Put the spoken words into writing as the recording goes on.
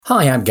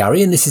Hi, I'm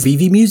Gary, and this is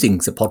EV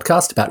Musings, a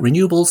podcast about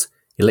renewables,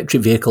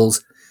 electric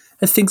vehicles,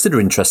 and things that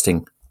are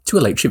interesting to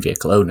electric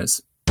vehicle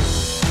owners.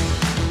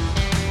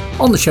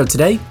 On the show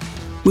today,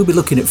 we'll be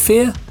looking at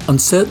fear,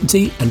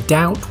 uncertainty, and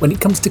doubt when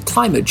it comes to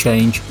climate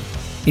change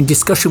in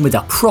discussion with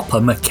a proper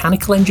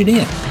mechanical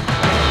engineer.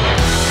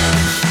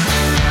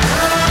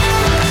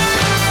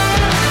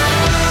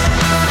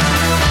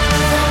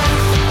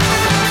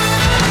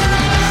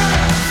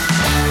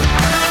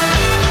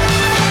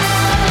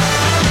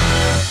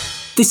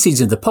 This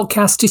season of the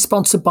podcast is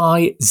sponsored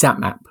by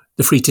ZapMap,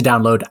 the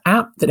free-to-download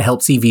app that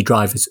helps EV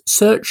drivers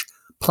search,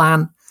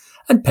 plan,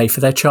 and pay for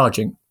their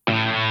charging.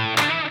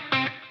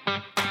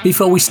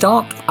 Before we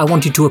start, I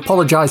wanted to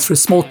apologise for a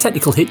small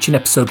technical hitch in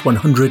episode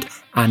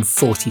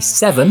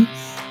 147,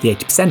 the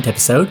 80%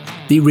 episode.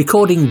 The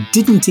recording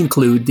didn't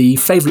include the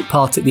favourite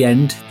part at the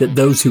end that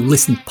those who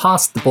listened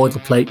past the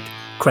boilerplate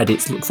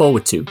credits look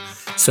forward to,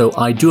 so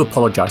I do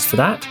apologise for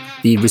that.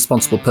 The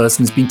responsible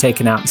person has been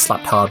taken out and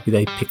slapped hard with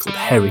a pickled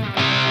herring.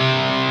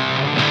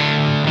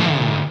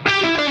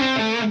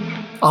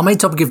 Our main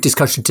topic of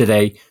discussion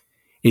today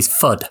is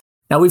FUD.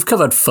 Now, we've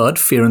covered FUD,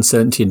 fear,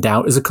 uncertainty and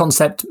doubt, as a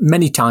concept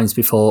many times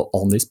before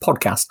on this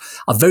podcast.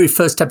 Our very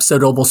first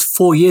episode almost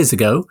 4 years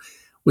ago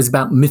was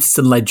about myths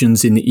and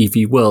legends in the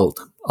EV world.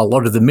 A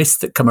lot of the myths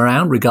that come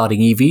around regarding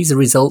EVs are a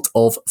result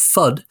of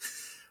FUD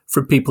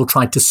from people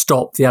trying to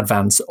stop the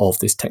advance of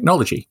this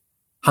technology.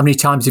 How many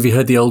times have you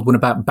heard the old one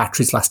about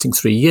batteries lasting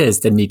 3 years,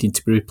 then needing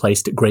to be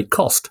replaced at great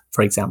cost,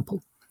 for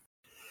example?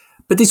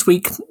 But this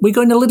week, we're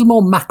going a little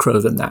more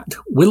macro than that.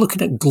 We're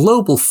looking at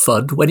global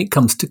FUD when it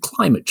comes to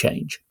climate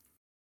change.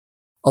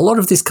 A lot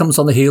of this comes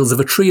on the heels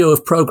of a trio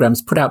of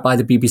programmes put out by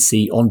the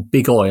BBC on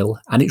big oil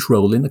and its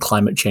role in the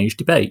climate change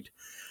debate.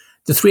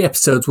 The 3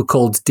 episodes were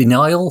called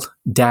Denial,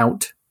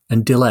 Doubt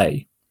and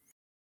Delay.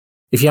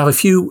 If you have a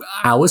few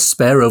hours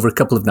spare over a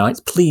couple of nights,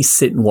 please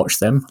sit and watch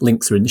them.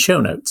 Links are in the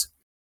show notes.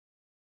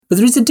 But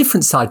there is a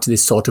different side to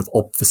this sort of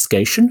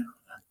obfuscation.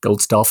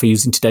 Gold star for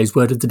using today's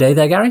word of the day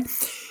there, Gary.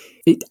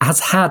 It has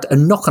had a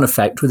knock-on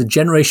effect with a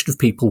generation of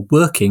people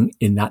working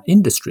in that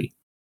industry.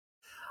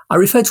 I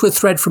refer to a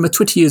thread from a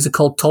Twitter user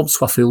called Tom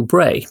Swaffield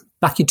Bray.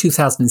 Back in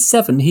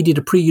 2007, he did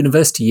a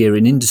pre-university year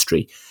in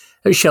industry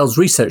at Shell's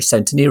research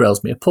centre near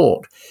Ellesmere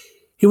Port.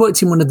 He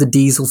worked in one of the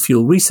diesel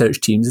fuel research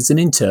teams as an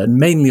intern,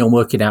 mainly on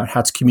working out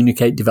how to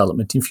communicate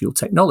development in fuel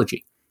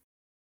technology.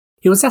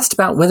 He was asked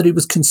about whether he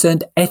was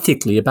concerned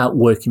ethically about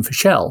working for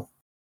Shell.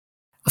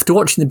 After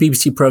watching the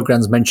BBC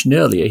programmes mentioned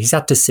earlier, he's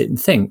had to sit and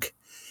think.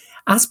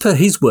 As per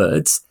his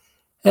words,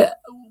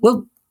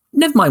 well,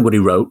 never mind what he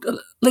wrote,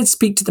 let's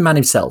speak to the man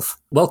himself.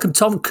 Welcome,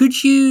 Tom.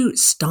 Could you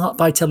start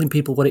by telling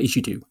people what it is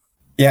you do?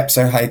 Yep.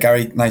 So, hi,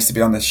 Gary. Nice to be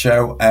on this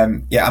show.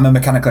 I'm a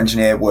mechanical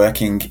engineer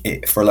working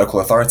for a local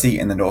authority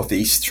in the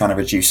northeast, trying to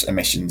reduce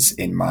emissions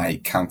in my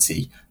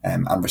county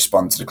and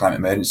respond to the climate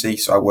emergency.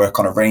 So I work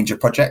on a range of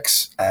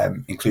projects,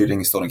 including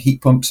installing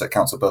heat pumps at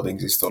council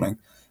buildings, installing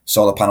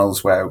solar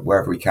panels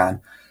wherever we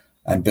can,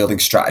 and building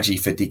strategy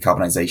for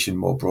decarbonisation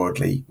more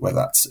broadly, whether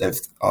that's of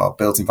our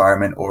built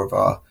environment or of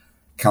our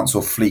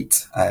council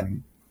fleet.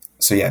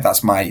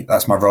 That's my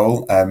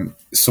role.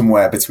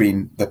 Somewhere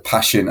between the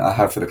passion I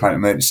have for the climate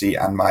emergency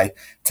and my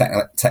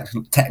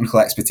technical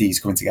expertise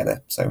coming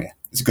together. So yeah,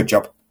 it's a good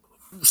job.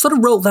 Sort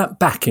of roll that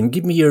back and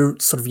give me your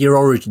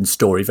origin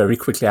story very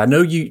quickly. I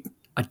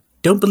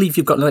don't believe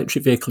you've got an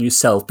electric vehicle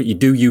yourself, but you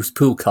do use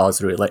pool cars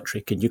that are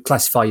electric, and you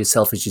classify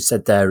yourself, as you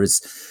said there,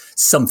 as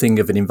something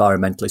of an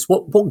environmentalist.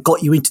 What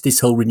got you into this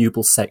whole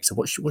renewable sector?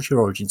 What's your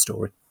origin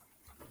story?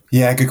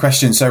 Yeah, good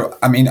question. So,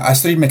 I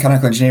studied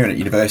mechanical engineering at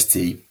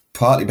university,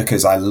 partly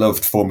because I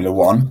loved Formula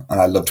One and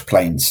I loved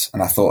planes,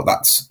 and I thought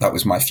that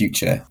was my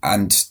future.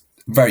 And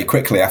very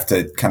quickly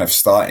after kind of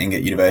starting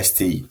at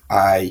university,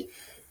 I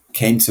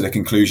came to the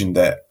conclusion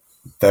that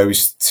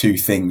those two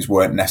things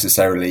weren't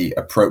necessarily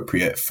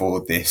appropriate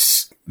for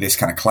this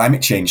kind of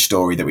climate change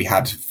story that we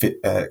had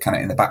kind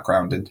of in the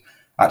background, and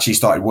actually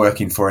started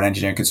working for an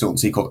engineering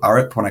consultancy called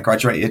Arup when I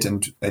graduated,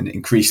 and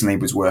increasingly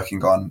was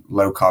working on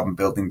low carbon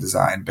building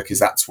design because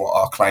that's what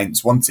our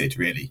clients wanted,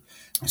 really.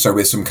 So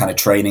with some kind of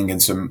training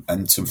and some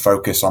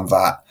focus on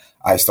that,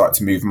 I started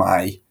to move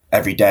my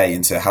every day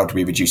into how do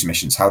we reduce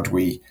emissions? How do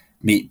we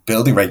meet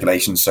building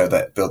regulations so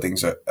that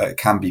buildings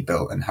can be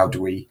built, and how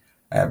do we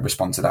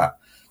respond to that?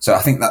 So I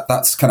think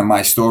that's kind of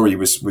my story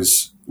was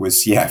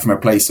from a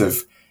place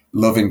of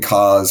loving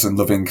cars and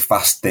loving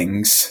fast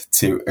things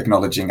to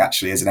acknowledging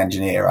actually as an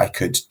engineer I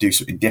could do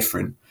something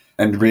different.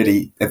 And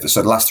really,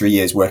 so the last 3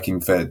 years working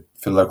for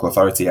the local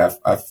authority, I've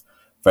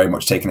very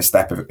much taken a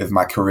step of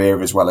my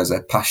career as well as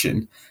a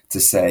passion to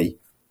say,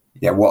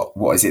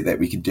 what is it that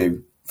we can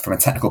do from a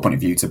technical point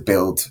of view to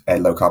build a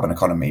low carbon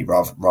economy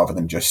rather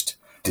than just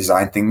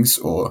design things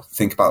or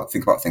think about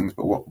things,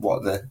 but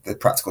what are the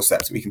practical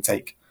steps that we can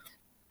take.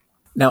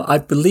 Now, I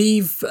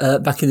believe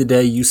back in the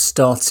day you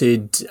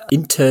started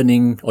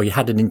interning, or you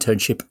had an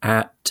internship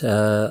at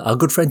our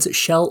good friends at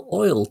Shell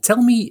Oil.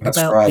 Tell me about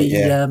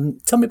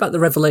the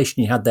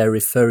revelation you had there,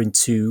 referring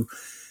to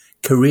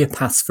career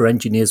paths for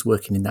engineers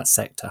working in that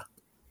sector.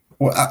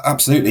 Well,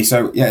 absolutely.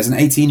 So, yeah, as an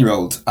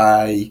 18-year-old,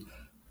 I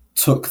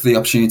took the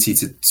opportunity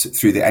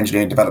through the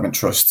Engineering Development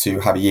Trust to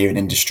have a year in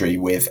industry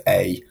with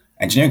a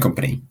engineering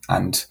company.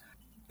 And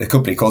the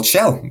company called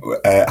Shell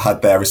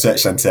had their research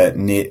centre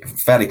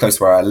fairly close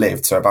to where I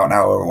lived, so about an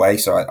hour away.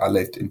 So I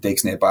lived in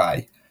digs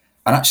nearby.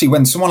 And actually,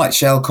 when someone like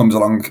Shell comes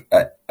along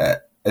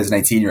as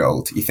an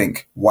 18-year-old, you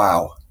think,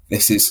 wow,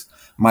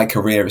 my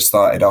career has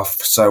started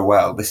off so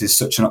well. This is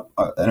such an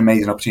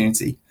amazing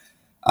opportunity.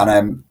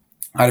 And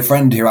I had a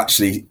friend who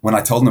actually, when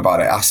I told him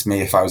about it, asked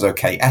me if I was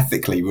okay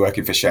ethically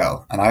working for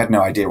Shell. And I had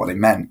no idea what it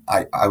meant.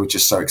 I was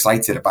just so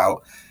excited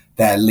about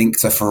their link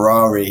to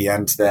Ferrari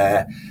and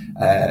the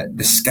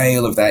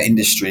scale of their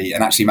industry.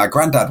 And actually, my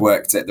granddad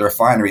worked at the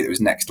refinery that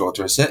was next door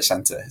to a research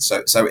centre.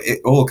 So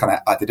it all kind of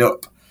added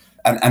up.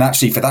 And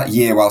actually, for that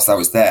year whilst I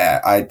was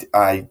there,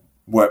 I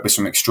worked with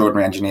some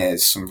extraordinary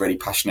engineers, some really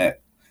passionate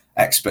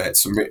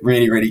experts, some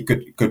really, really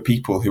good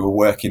people who were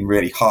working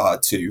really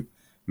hard to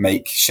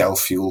make Shell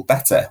fuel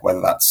better, whether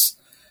that's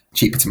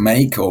cheaper to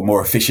make or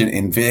more efficient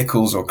in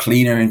vehicles or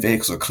cleaner in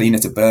vehicles or cleaner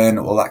to burn,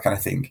 all that kind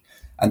of thing.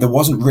 And there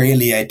wasn't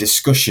really a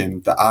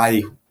discussion that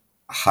I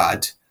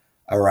had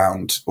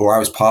around, or I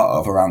was part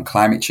of, around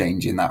climate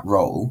change in that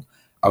role.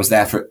 I was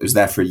there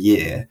for a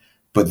year,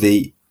 but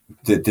the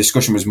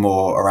discussion was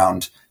more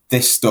around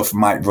this stuff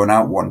might run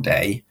out one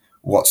day.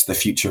 What's the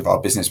future of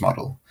our business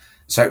model?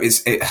 So I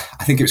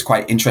think it was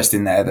quite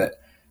interesting there that,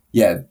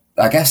 yeah,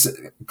 I guess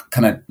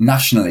kind of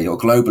nationally or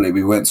globally,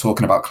 we weren't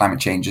talking about climate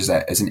change as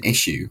an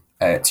issue,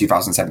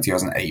 2007,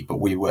 2008, but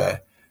we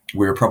were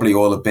probably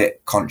all a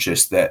bit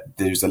conscious that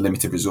there's a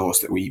limited resource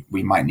that we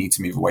might need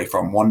to move away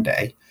from one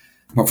day.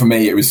 But for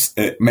me,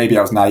 maybe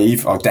I was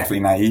naive. I was definitely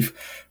naive,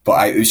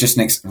 but it was just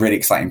a really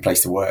exciting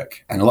place to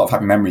work and a lot of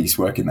happy memories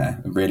working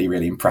there. A really,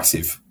 really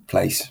impressive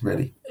place,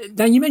 really.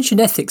 Now, you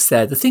mentioned ethics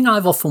there. The thing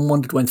I've often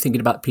wondered when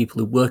thinking about people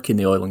who work in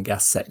the oil and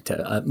gas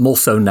sector, more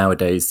so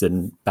nowadays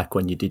than back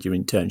when you did your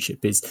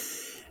internship, is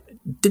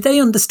did they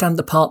understand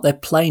the part they're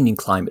playing in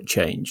climate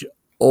change?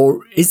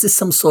 Or is there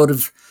some sort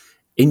of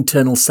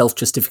internal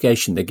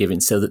self-justification they're giving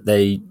so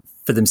that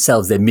for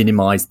themselves, they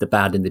minimise the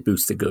bad and they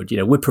boost the good? You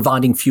know, we're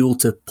providing fuel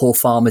to poor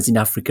farmers in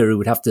Africa who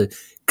would have to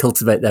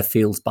cultivate their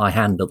fields by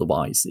hand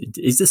otherwise.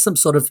 Is there some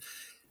sort of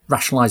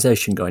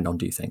rationalisation going on,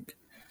 do you think?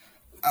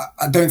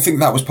 I don't think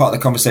that was part of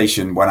the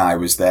conversation when I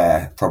was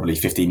there probably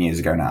 15 years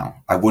ago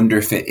now. I wonder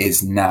if it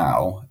is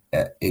now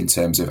in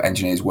terms of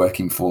engineers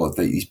working for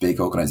these big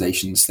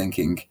organisations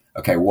thinking,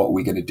 okay, what are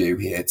we going to do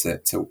here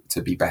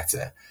to be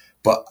better?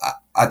 But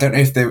I don't know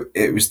if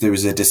there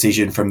was a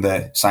decision from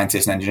the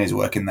scientists and engineers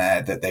working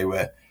there that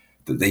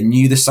they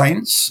knew the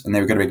science and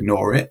they were going to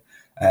ignore it,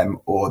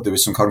 or there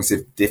was some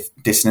cognitive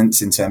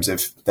dissonance in terms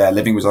of their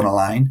living was on a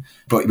line.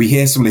 But we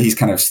hear some of these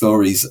kind of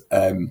stories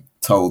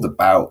told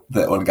about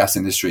the oil and gas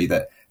industry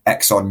that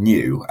Exxon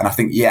knew. And I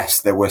think,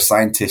 yes, there were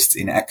scientists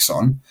in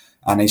Exxon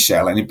and in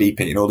Shell and in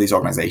BP and all these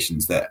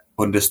organizations that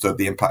understood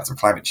the impact of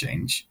climate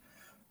change.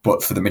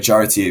 But for the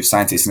majority of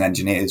scientists and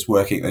engineers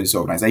working at those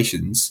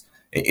organizations,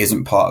 it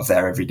isn't part of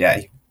their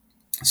everyday.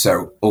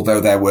 So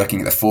although they're working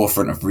at the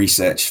forefront of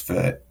research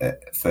for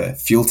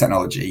fuel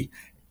technology,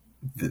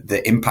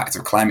 the impact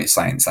of climate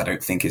science, I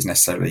don't think is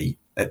necessarily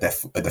at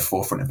the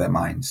forefront of their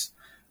minds.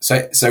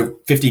 So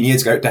 15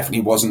 years ago, it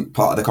definitely wasn't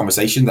part of the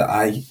conversation that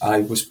I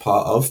was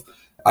part of.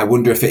 I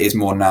wonder if it is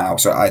more now.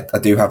 So I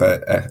do have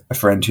a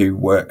friend who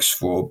works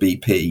for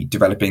BP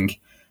developing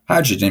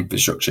hydrogen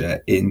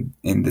infrastructure in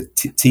the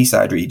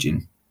Teesside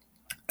region.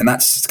 And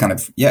that's kind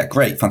of, yeah,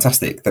 great,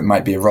 fantastic. There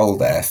might be a role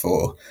there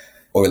for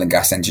oil and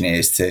gas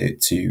engineers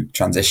to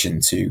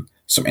transition to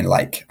something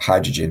like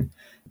hydrogen.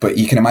 But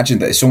you can imagine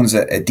that if someone's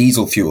a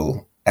diesel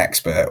fuel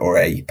expert or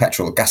a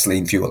petrol or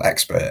gasoline fuel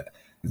expert,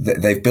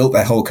 they've built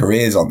their whole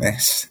careers on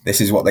this.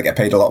 This is what they get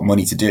paid a lot of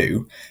money to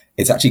do.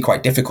 It's actually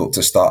quite difficult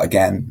to start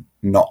again,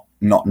 not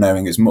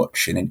knowing as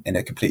much in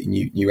a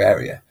completely new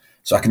area.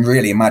 So I can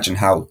really imagine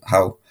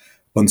how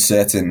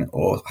uncertain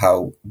or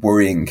how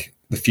worrying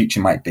the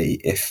future might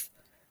be if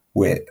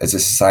as a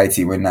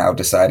society, we're now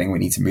deciding we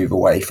need to move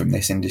away from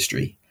this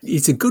industry.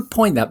 It's a good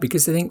point, that,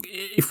 because I think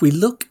if we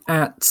look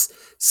at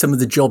some of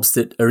the jobs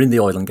that are in the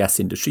oil and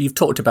gas industry, you've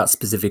talked about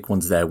specific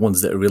ones there,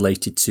 ones that are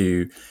related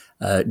to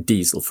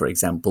diesel, for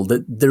example,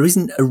 that there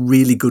isn't a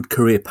really good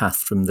career path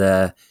from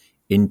there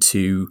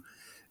into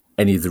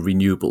any of the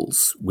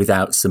renewables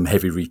without some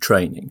heavy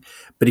retraining.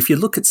 But if you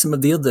look at some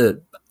of the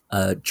other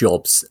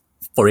jobs,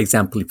 for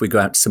example, if we go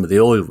out to some of the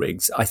oil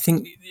rigs, I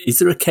think, is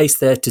there a case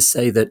there to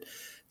say that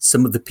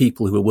some of the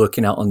people who are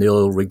working out on the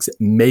oil rigs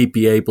may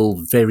be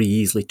able very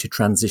easily to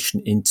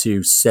transition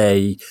into,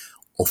 say,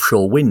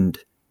 offshore wind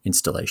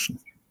installation?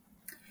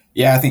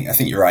 Yeah, I think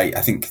you're right.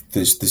 I think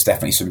there's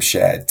definitely some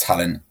shared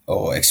talent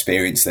or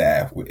experience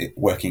there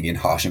working in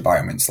harsh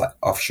environments like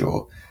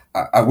offshore.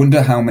 I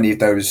wonder how many of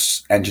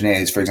those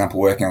engineers, for example,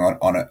 working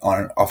on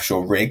an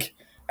offshore rig,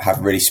 have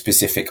really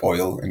specific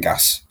oil and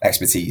gas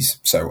expertise.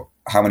 So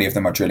how many of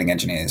them are drilling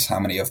engineers? How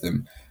many of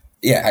them?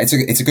 Yeah,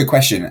 it's a good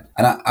question,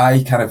 and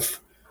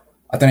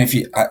I don't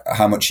know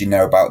how much you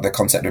know about the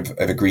concept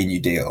of a Green New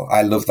Deal.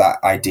 I love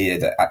that idea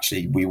that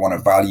actually we want to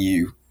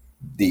value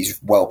these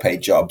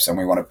well-paid jobs and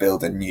we want to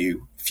build a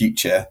new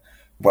future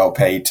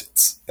well-paid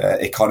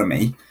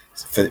economy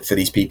for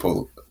these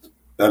people.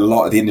 A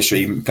lot of the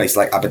industry in places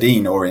like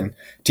Aberdeen or in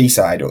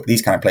Teesside or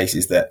these kind of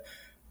places that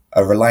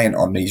are reliant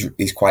on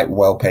these quite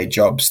well-paid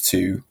jobs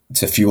to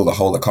fuel the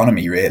whole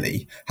economy,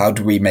 really. How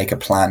do we make a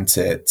plan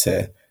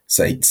to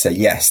say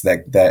yes,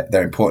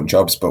 they're important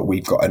jobs, but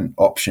we've got an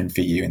option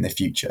for you in the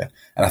future?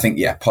 And I think,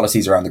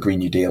 policies around the Green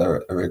New Deal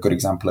are a good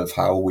example of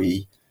how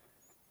we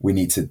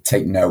need to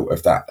take note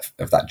of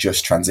that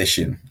just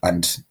transition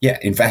and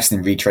invest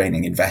in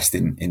retraining, invest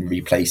in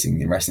replacing,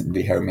 invest in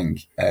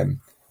rehoming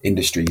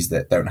industries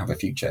that don't have a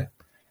future.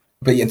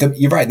 But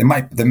you're right.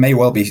 There may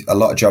well be a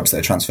lot of jobs that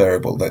are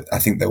transferable. That I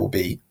think there will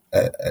be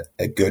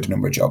a good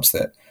number of jobs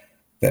that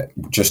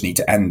just need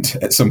to end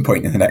at some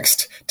point in the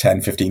next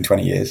 10, 15,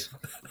 20 years.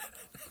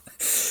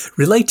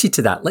 Related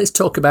to that, let's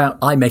talk about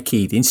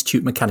IMechE, the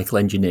Institute of Mechanical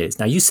Engineers.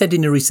 Now, you said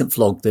in a recent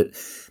vlog that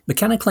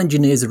mechanical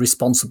engineers are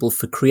responsible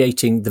for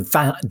creating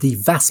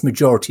the vast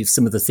majority of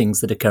some of the things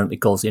that are currently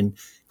causing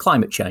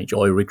climate change: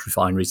 oil rig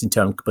refineries,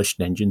 internal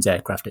combustion engines,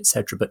 aircraft,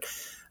 etc. But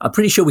I'm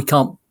pretty sure we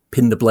can't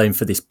pin the blame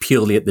for this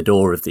purely at the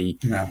door of the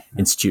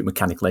Institute of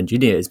Mechanical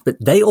Engineers. But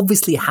they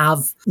obviously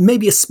have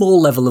maybe a small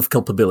level of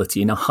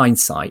culpability in a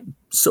hindsight.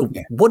 So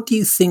what do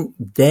you think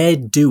they're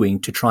doing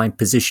to try and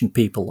position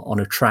people on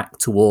a track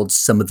towards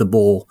some of the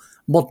more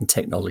modern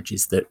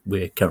technologies that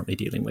we're currently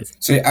dealing with?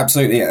 So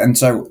absolutely. And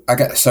so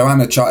I'm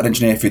a chartered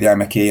engineer through the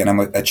IMechE, and I'm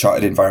a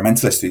chartered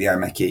environmentalist through the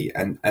IMechE.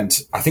 And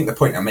I think the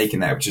point I'm making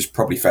there, which is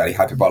probably fairly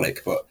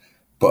hyperbolic, but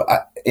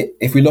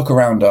if we look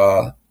around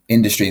our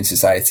industry and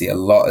society, a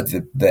lot of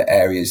the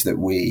areas that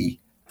we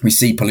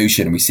see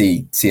pollution and we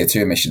see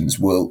CO2 emissions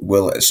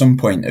will at some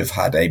point have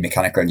had a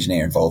mechanical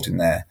engineer involved in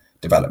their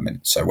development.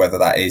 So whether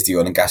that is the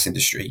oil and gas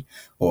industry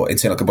or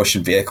internal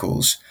combustion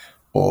vehicles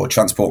or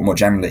transport more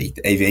generally,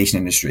 the aviation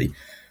industry,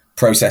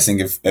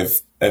 processing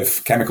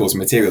of chemicals and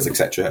materials,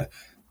 etc.,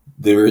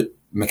 the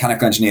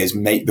mechanical engineers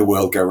make the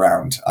world go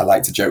round. I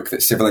like to joke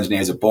that civil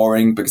engineers are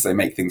boring because they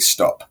make things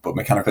stop, but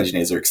mechanical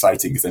engineers are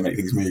exciting because they make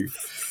things move.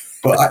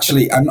 But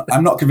actually,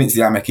 I'm not convinced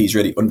the IMechE's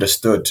really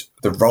understood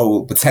the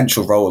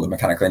potential role of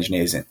mechanical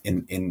engineers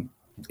in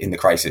the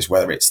crisis,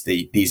 whether it's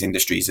these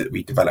industries that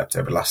we developed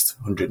over the last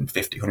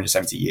 150,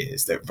 170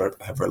 years that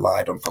have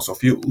relied on fossil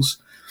fuels,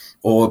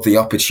 or the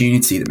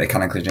opportunity that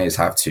mechanical engineers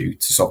have to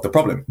solve the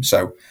problem.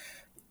 So,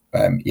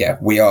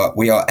 we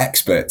are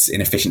experts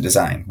in efficient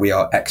design. We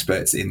are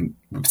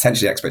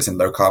potentially experts in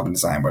low carbon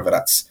design, whether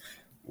that's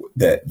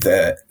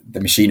the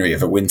machinery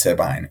of a wind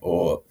turbine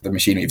or the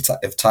machinery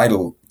of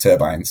tidal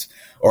turbines,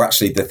 or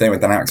actually the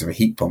thermodynamics of a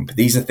heat pump.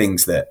 These are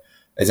things that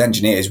as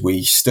engineers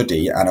we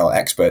study and are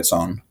experts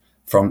on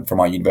from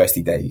our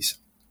university days.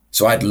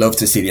 So I'd love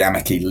to see the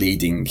IMechE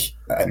leading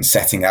and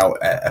setting out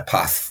a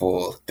path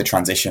for the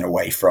transition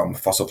away from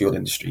fossil fuel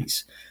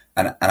industries.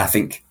 And I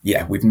think,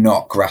 we've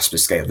not grasped the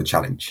scale of the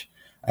challenge.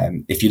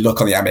 If you look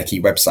on the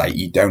IMechE website,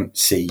 you don't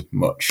see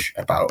much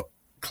about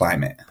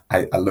climate.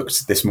 I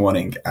looked this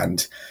morning,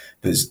 and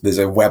there's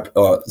a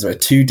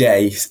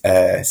 2-day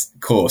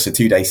course, a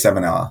 2-day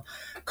seminar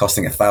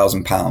costing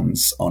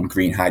 £1,000 on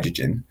green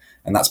hydrogen,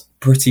 and that's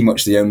pretty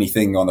much the only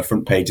thing on the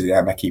front page of the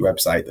IMechE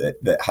website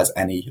that has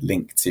any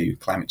link to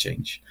climate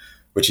change,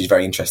 which is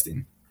very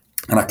interesting.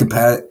 And I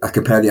compare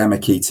the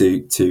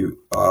IMechE to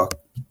our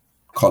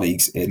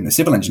colleagues in the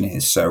civil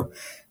engineers. So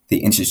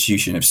the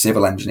Institution of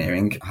Civil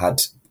Engineering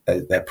had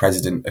their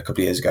president a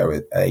couple of years ago,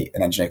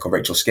 an engineer called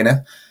Rachel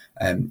Skinner.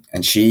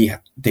 And she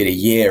did a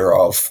year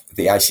of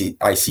the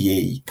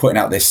ICE putting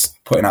out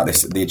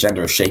the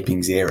agenda of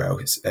Shaping Zero.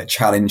 It's a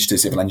challenge to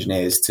civil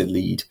engineers to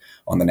lead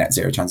on the net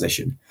zero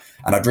transition.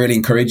 And I'd really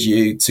encourage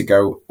you to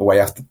go away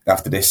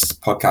after this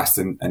podcast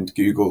and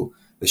Google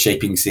the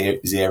Shaping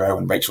Zero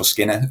and Rachel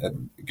Skinner,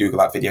 and Google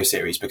that video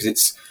series, because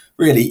it's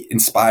really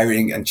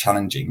inspiring and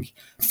challenging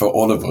for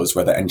all of us,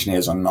 whether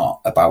engineers or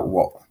not, about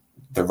what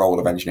the role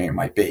of engineering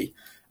might be.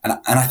 And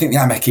I think the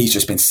IMechE's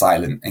just been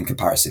silent in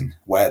comparison,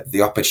 where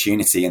the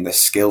opportunity and the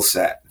skill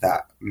set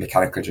that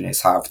mechanical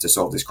engineers have to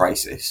solve this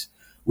crisis,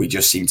 we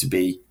just seem to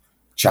be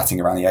chatting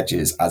around the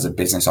edges as a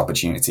business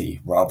opportunity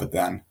rather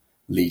than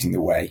leading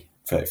the way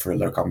for a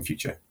low carbon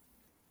future.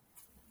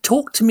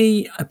 Talk to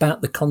me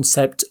about the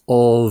concept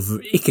of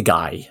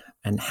Ikigai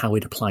and how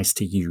it applies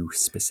to you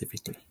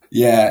specifically.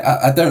 Yeah,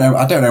 I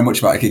don't know much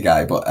about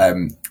Ikigai, but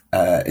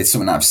it's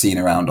something that I've seen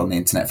around on the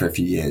internet for a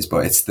few years.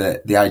 But it's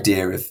the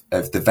idea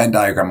of the Venn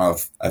diagram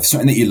of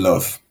something that you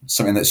love,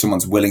 something that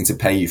someone's willing to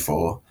pay you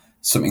for,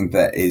 something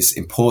that is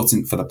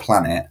important for the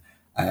planet.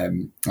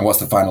 And what's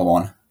the final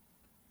one?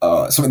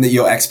 Something that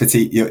you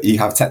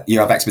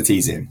have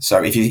expertise in.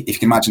 So if you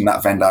can imagine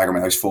that Venn diagram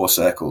in those 4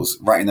 circles,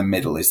 right in the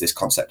middle is this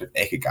concept of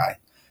Ikigai.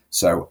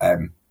 So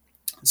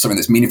something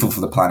that's meaningful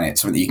for the planet,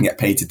 something that you can get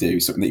paid to do,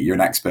 something that you're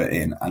an expert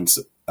in, and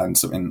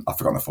something, I've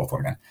forgotten the 4th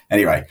one again.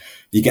 Anyway,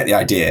 you get the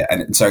idea.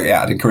 And so,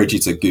 I'd encourage you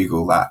to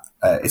Google that.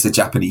 It's a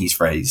Japanese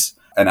phrase.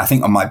 And I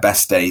think on my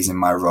best days in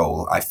my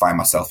role, I find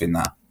myself in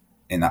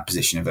that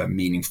position of a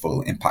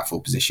meaningful,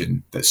 impactful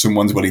position that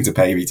someone's willing to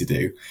pay me to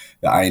do,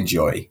 that I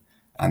enjoy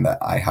and that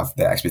I have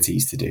the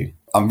expertise to do.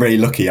 I'm really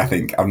lucky, I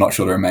think. I'm not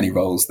sure there are many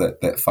roles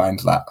that find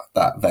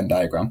that Venn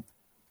diagram.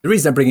 The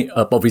reason I bring it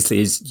up, obviously,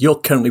 is you're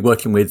currently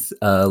working with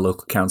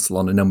local council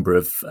on a number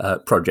of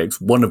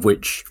projects, one of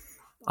which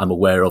I'm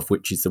aware of,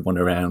 which is the one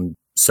around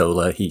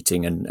solar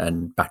heating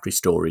and battery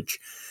storage.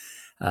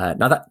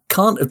 Now, that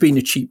can't have been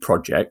a cheap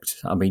project.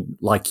 I mean,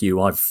 like you,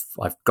 I've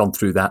gone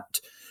through that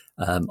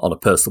on a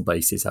personal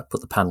basis. I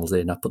put the panels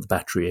in, I put the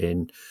battery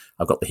in,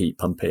 I've got the heat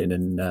pump in,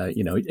 and,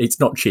 it's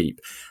not cheap.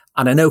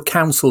 And I know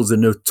councils are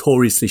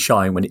notoriously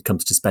shy when it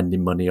comes to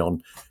spending money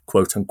on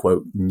quote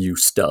unquote new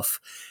stuff.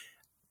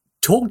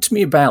 Talk to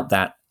me about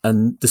that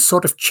and the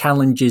sort of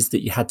challenges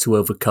that you had to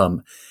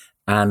overcome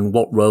and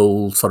what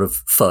role sort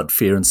of FUD,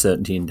 fear,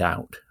 uncertainty and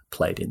doubt,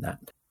 played in that.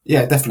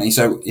 Yeah, definitely.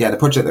 So, the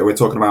project that we're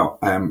talking about,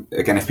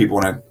 again, if people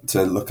want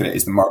to look at it,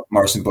 is the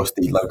Morrison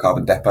Busty Low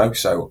Carbon Depot.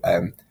 So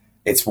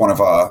it's one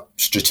of our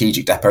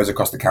strategic depots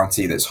across the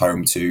county that's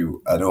home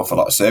to an awful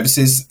lot of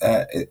services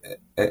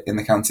in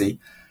the county.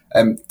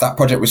 That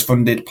project was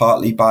funded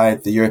partly by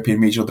the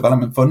European Regional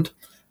Development Fund,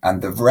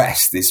 and the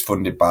rest is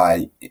funded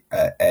by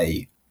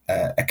a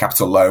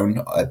capital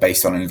loan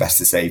based on an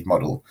investor save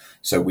model.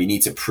 So we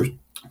need to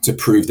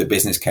prove the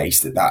business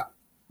case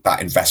that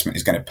investment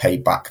is going to pay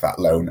back that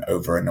loan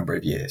over a number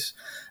of years.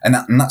 And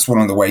that's one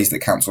of the ways that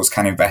councils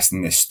can invest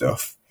in this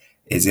stuff,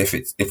 is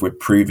if we're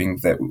proving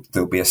that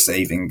there'll be a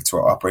saving to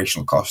our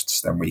operational costs,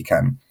 then we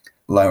can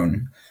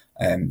loan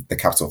the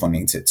capital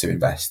funding to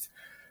invest.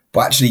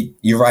 But actually,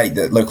 you're right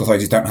that local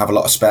authorities don't have a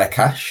lot of spare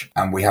cash,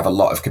 and we have a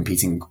lot of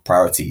competing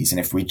priorities.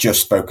 And if we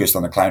just focused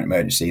on the climate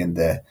emergency and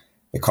the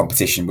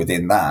competition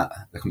within that,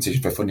 the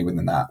competition for funding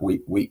within that,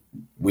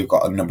 we've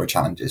got a number of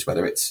challenges,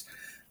 whether it's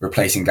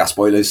replacing gas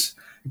boilers.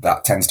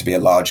 That tends to be a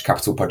large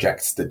capital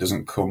project that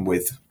doesn't come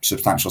with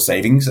substantial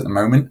savings at the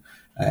moment.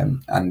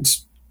 And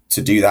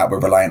to do that, we're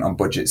reliant on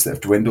budgets that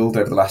have dwindled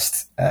over the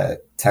last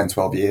 10,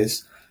 12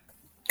 years.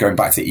 Going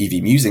back to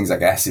EV musings, I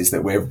guess, is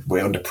that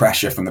we're under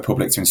pressure from the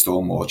public to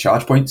install more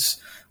charge points,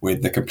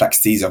 with the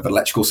complexities of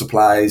electrical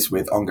supplies,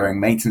 with ongoing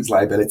maintenance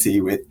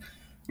liability,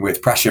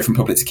 with pressure from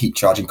public to keep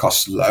charging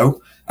costs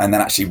low, and then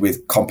actually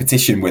with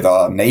competition with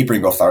our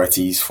neighbouring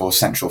authorities for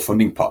central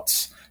funding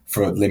pots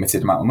for a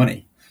limited amount of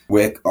money.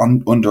 We're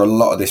under a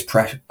lot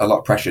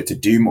of pressure to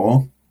do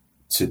more,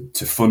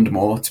 to fund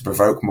more, to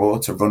provoke more,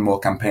 to run more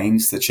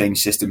campaigns, to change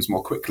systems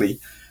more quickly,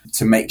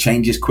 to make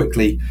changes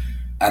quickly.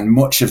 And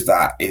much of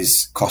that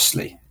is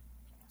costly.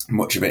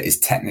 Much of it is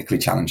technically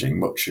challenging.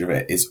 Much of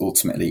it is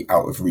ultimately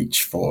out of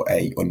reach for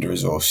a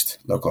under-resourced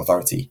local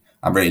authority.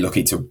 I'm really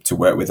lucky to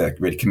work with a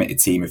really committed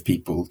team of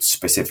people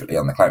specifically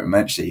on the climate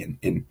emergency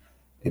in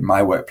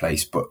my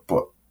workplace, but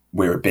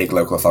we're a big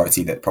local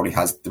authority that probably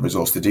has the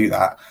resource to do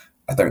that.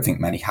 I don't think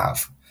many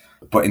have.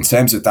 But in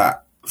terms of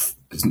that,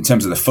 in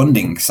terms of the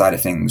funding side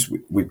of things,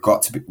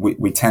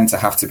 we tend to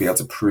have to be able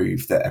to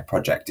prove that a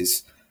project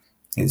is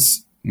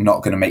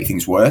not going to make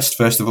things worse,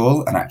 first of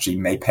all, and actually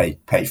may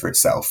pay for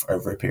itself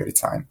over a period of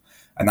time.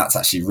 And that's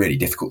actually really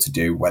difficult to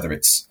do, whether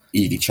it's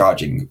EV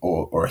charging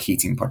or a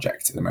heating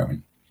project at the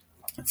moment.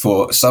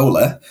 For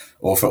solar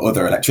or for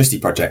other electricity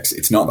projects,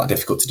 it's not that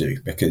difficult to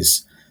do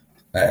because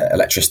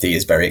electricity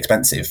is very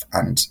expensive,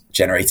 and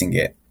generating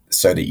it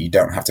so that you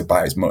don't have to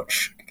buy as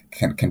much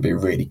can be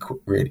really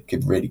quick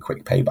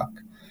payback.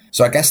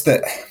 So I guess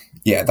that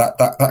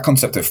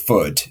concept of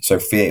FUD, so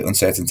fear,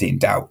 uncertainty and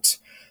doubt,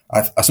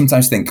 I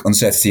sometimes think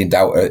uncertainty and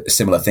doubt are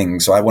similar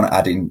things. So I want to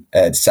add in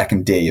a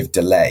second D of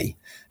delay.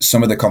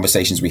 Some of the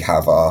conversations we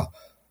have are,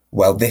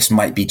 well, this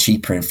might be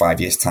cheaper in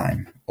 5 years'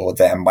 time, or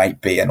there might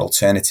be an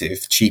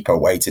alternative, cheaper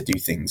way to do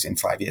things in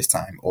 5 years'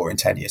 time, or in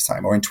 10 years'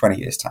 time, or in 20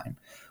 years' time.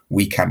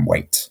 We can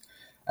wait.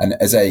 And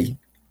as a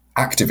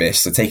activist,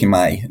 so taking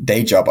my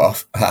day job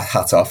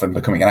hat off and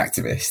becoming an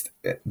activist,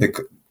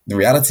 the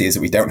reality is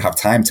that we don't have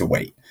time to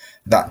wait.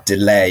 That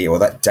delay or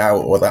that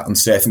doubt or that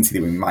uncertainty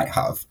that we might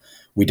have,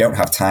 we don't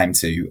have time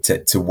to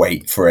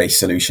wait for a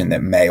solution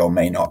that may or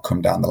may not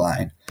come down the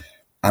line.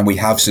 And we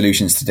have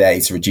solutions today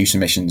to reduce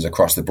emissions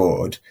across the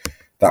board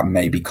that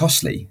may be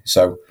costly.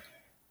 So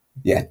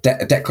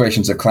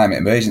declarations of climate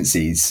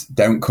emergencies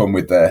don't come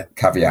with the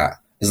caveat,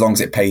 as long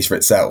as it pays for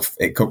itself.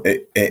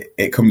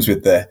 It comes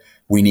with the,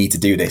 we need to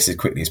do this as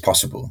quickly as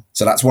possible.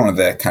 So that's one of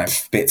the kind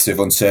of bits of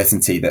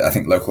uncertainty that I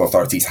think local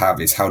authorities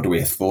have, is how do we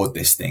afford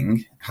this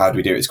thing? How do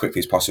we do it as quickly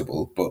as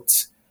possible?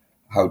 But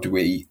how do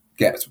we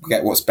get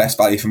what's best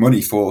value for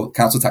money for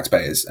council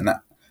taxpayers? And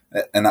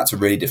that's a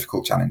really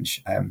difficult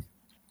challenge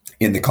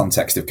in the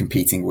context of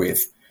competing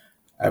with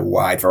a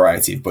wide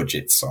variety of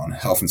budgets on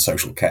health and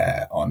social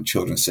care, on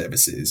children's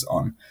services,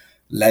 on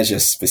leisure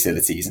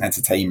facilities and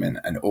entertainment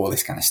and all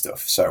this kind of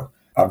stuff. So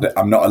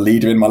I'm not a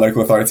leader in my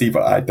local authority,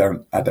 but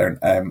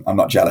I'm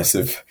not jealous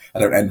of, I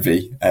don't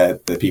envy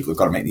the people who've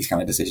got to make these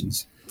kind of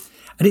decisions.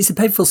 And it's a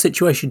painful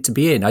situation to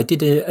be in. I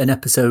did an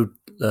episode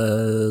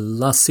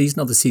last season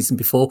or the season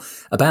before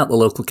about the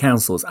local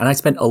councils. And I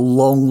spent a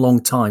long,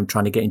 long time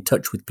trying to get in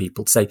touch with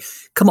people to say,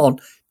 come on,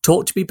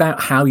 talk to me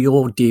about how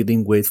you're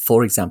dealing with,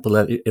 for example,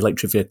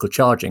 electric vehicle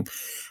charging.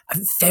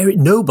 And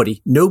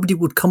nobody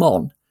would come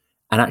on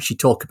and actually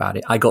talk about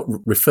it. I got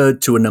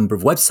referred to a number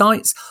of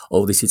websites.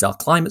 Oh, this is our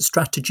climate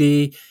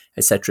strategy,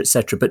 etc.,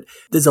 etc. But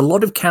there's a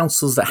lot of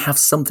councils that have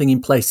something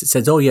in place that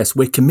says, oh, yes,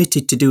 we're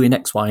committed to doing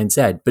X, Y, and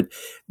Z. But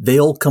they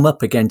all come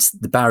up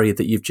against the barrier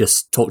that you've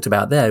just talked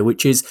about there,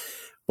 which is,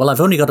 well,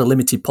 I've only got a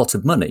limited pot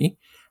of money.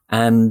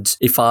 And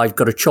if I've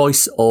got a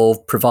choice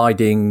of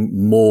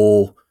providing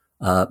more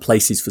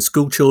places for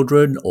school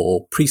children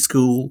or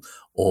preschool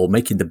or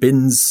making the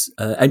bins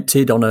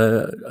emptied on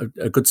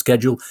a good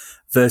schedule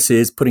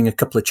versus putting a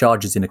couple of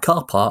chargers in a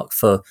car park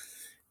for,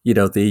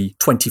 the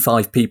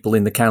 25 people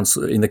in the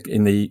council, in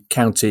the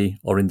county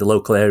or in the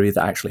local area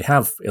that actually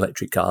have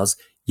electric cars,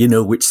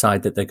 which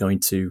side that they're going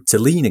to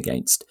lean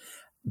against.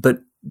 But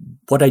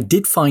what I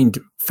did find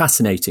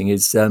fascinating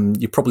is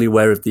you're probably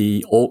aware of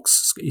the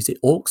AUX, is it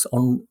AUX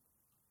on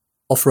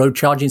off-road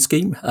charging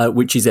scheme,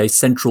 which is a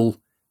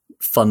central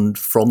fund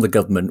from the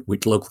government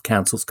which local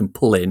councils can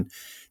pull in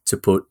to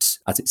put,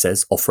 as it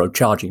says, off-road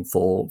charging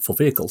for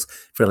vehicles,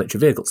 for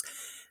electric vehicles.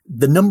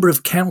 The number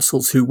of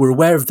councils who were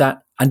aware of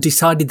that and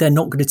decided they're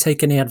not going to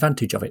take any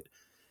advantage of it.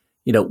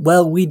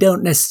 Well, we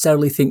don't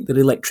necessarily think that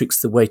electric's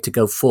the way to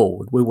go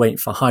forward. We're waiting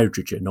for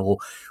hydrogen, or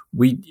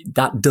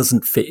that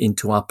doesn't fit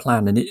into our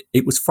plan. And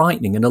it was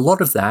frightening. And a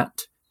lot of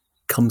that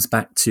comes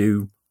back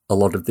to a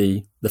lot of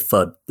the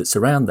FUD that's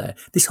around there.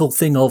 This whole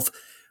thing of,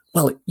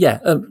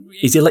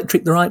 is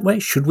electric the right way?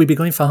 Should we be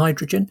going for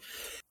hydrogen?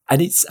 And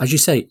it's, as you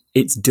say,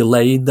 it's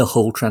delaying the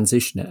whole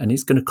transition. And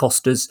it's going to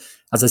cost us,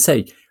 as I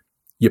say,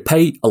 you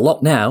pay a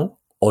lot now,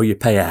 or you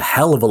pay a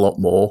hell of a lot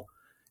more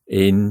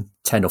in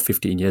 10 or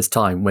 15 years'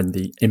 time when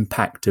the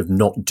impact of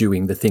not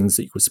doing the things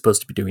that you were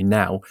supposed to be doing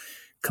now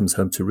comes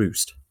home to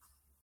roost.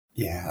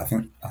 Yeah, I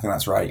think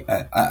that's right.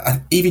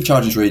 EV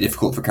charging is really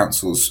difficult for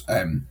councils.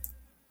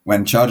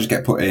 When chargers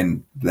get put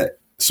in, that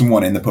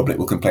someone in the public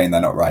will complain they're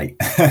not right,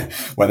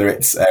 whether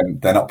it's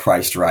they're not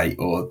priced right,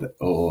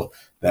 or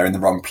they're in the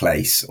wrong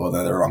place, or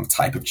they're the wrong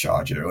type of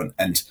charger.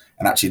 And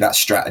actually that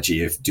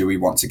strategy of, do we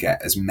want to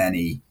get as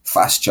many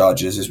fast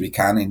chargers as we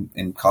can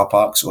in car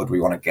parks, or do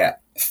we want to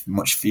get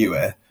much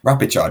fewer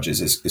rapid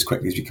chargers as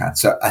quickly as we can?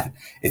 So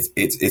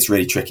it's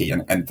really tricky.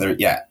 And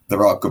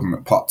there are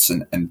government pots,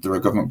 and there are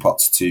government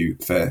pots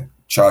for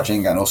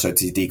charging and also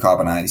to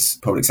decarbonise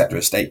public sector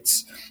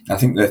estates. And I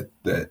think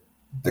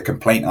the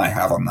complaint I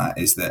have on that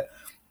is that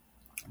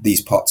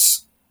these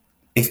pots,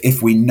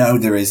 if we know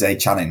there is a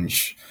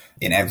challenge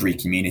in every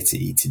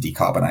community to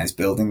decarbonise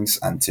buildings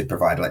and to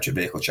provide electric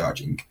vehicle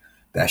charging,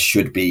 there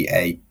should be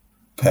a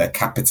per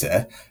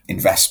capita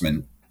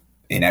investment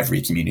in every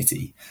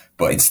community.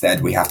 But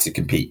instead we have to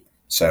compete.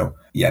 So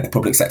the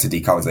public sector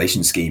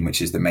decarbonisation scheme,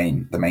 which is the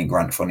main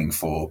grant funding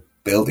for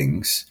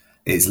buildings,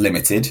 is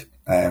limited.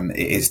 It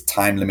is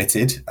time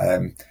limited.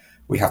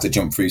 We have to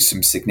jump through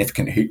some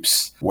significant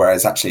hoops,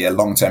 whereas actually a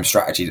long-term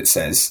strategy that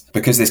says,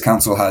 because this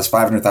council has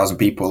 500,000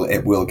 people,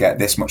 it will get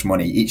this much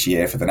money each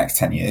year for the next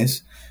 10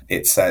 years.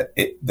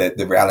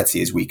 The reality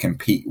is we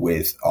compete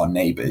with our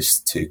neighbours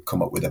to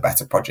come up with a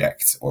better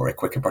project or a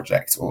quicker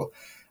project,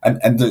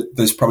 and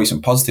there's probably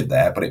some positive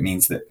there, but it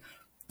means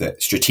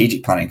that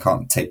strategic planning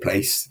can't take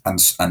place, and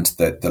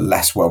the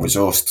less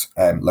well-resourced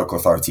local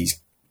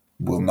authorities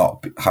will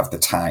not have the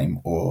time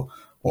or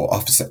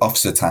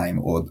officer time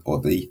or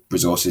the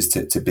resources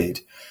to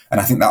bid. And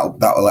I think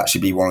that will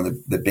actually be one of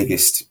the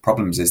biggest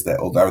problems, is that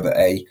although that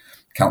a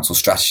council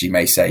strategy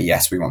may say,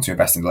 yes, we want to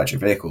invest in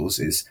electric vehicles,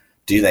 is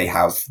do they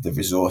have the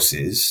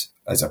resources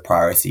as a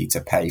priority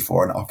to pay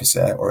for an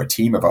officer or a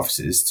team of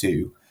officers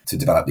to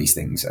develop these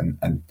things?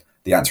 And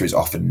the answer is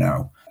often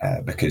no,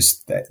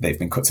 because they've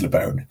been cut to the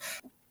bone.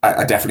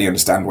 I definitely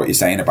understand what you're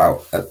saying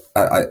about,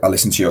 I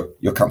listened to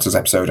your council's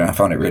episode and I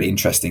found it really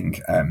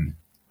interesting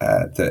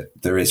that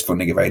there is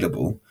funding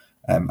available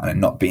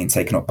and not being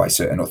taken up by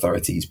certain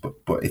authorities, but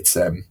it's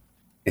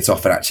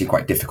often actually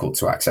quite difficult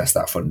to access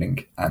that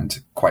funding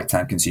and quite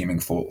time consuming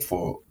for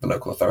the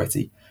local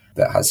authority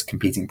that has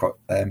competing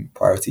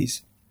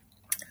priorities.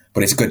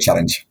 But it's a good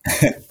challenge.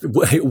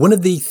 One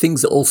of the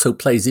things that also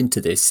plays into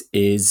this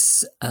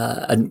is,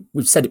 and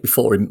we've said it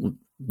before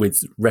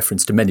with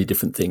reference to many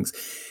different things,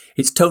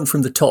 it's tone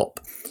from the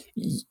top.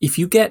 If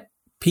you get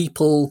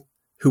people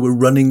who are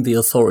running the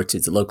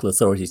authorities, the local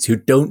authorities, who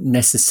don't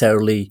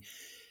necessarily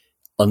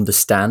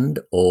understand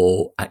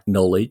or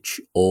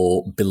acknowledge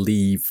or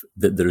believe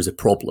that there is a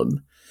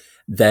problem,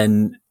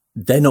 then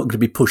they're not going to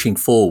be pushing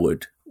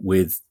forward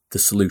with the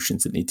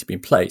solutions that need to be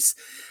in place.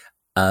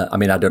 I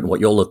don't know what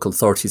your local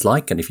authority is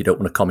like, and if you don't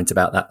want to comment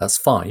about that, that's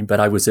fine. But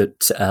I was at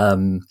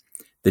the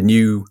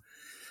new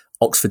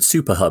Oxford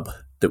Super Hub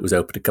that was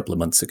opened a couple of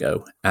months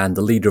ago, and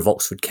the leader of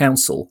Oxford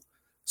Council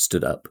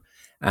stood up,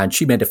 and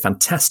she made a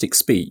fantastic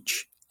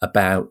speech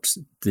about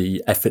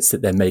the efforts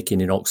that they're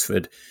making in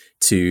Oxford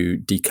to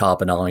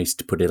decarbonise,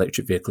 to put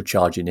electric vehicle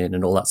charging in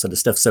and all that sort of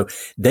stuff. So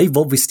they've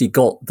obviously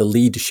got the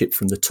leadership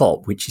from the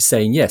top, which is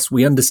saying, yes,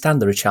 we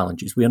understand there are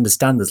challenges. We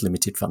understand there's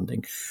limited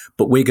funding,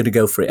 but we're going to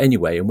go for it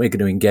anyway. And we're going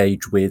to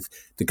engage with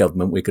the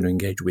government. We're going to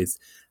engage with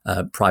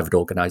private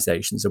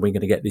organisations, and we're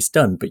going to get this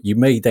done. But you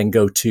may then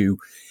go to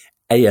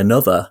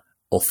another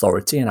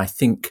authority. And I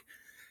think,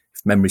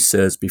 if memory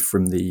serves me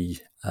from the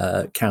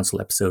council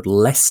episode,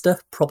 Leicester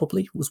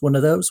probably was one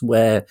of those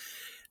where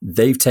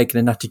they've taken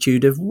an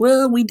attitude of,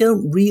 well, we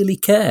don't really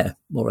care,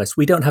 more or less.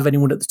 We don't have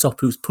anyone at the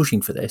top who's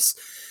pushing for this.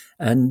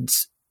 And,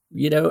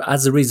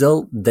 as a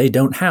result, they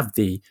don't have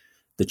the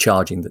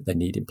charging that they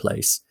need in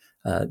place.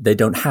 They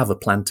don't have a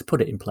plan to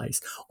put it in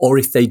place. Or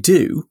if they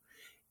do,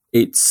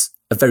 it's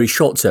a very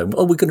short term.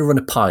 Oh, we're going to run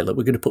a pilot.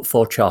 We're going to put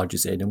 4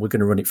 chargers in and we're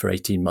going to run it for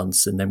 18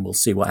 months and then we'll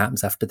see what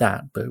happens after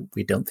that. But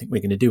we don't think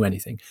we're going to do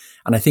anything.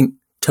 And I think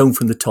tone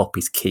from the top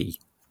is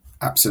key.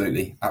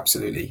 Absolutely.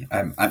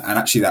 And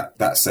actually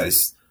that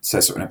says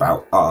something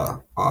about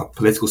our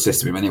political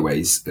system in many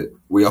ways, that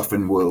we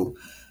often will,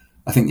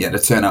 I think, the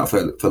turnout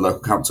for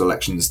local council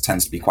elections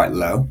tends to be quite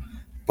low.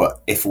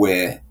 But if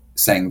we're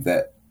saying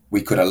that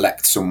we could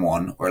elect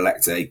someone or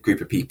elect a group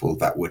of people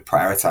that would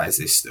prioritise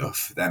this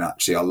stuff, then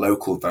actually our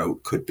local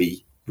vote could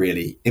be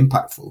really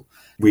impactful.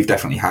 We've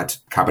definitely had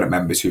cabinet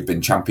members who've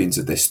been champions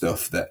of this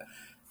stuff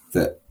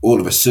that all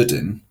of a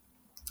sudden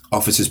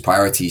officers'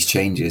 priorities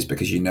changes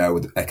because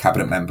a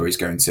cabinet member is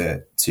going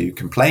to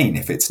complain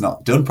if it's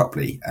not done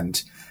properly,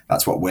 and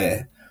that's what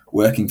we're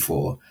working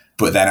for.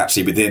 But then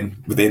actually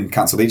within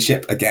council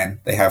leadership, again,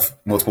 they have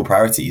multiple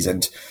priorities,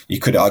 and you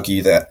could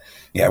argue that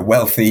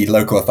wealthy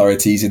local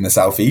authorities in the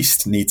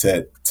southeast need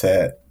to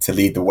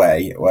lead the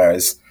way,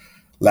 whereas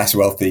less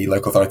wealthy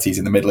local authorities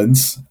in the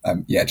Midlands,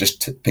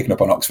 picking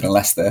up on Oxford and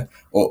Leicester,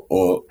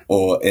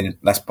 or in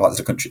less parts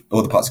of the country,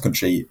 other parts of the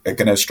country are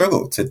going to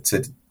struggle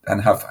to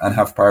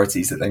have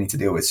priorities that they need to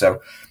deal with. So,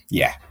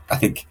 I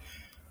think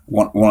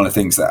one of the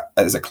things that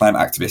as a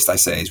climate activist I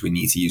say is we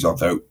need to use our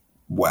vote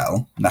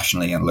well,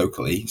 nationally and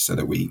locally, so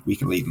that we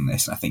can lead in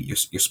this. And I think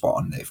you're spot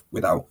on. If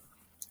without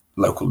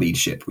local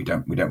leadership, we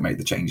don't make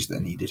the changes that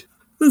are needed.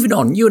 Moving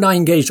on, you and I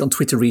engaged on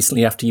Twitter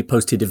recently after you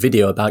posted a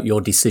video about your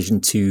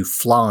decision to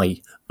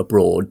fly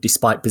abroad,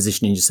 despite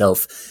positioning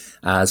yourself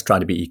as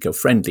trying to be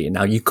eco-friendly. And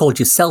now you called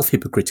yourself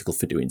hypocritical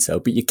for doing so,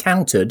 but you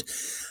countered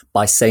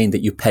by saying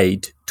that you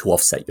paid to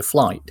offset your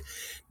flight.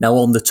 Now,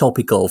 on the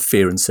topic of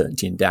fear,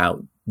 uncertainty and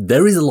doubt,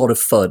 there is a lot of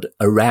FUD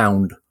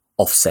around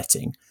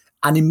offsetting.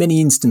 And in many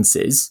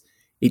instances,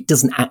 it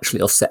doesn't actually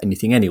offset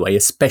anything anyway,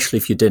 especially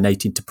if you're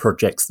donating to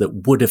projects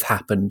that would have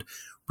happened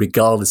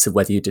regardless of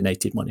whether you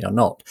donated money or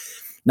not.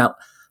 Now,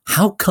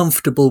 how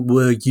comfortable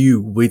were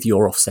you with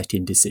your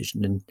offsetting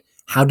decision, and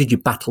how did you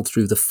battle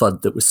through the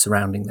FUD that was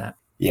surrounding that?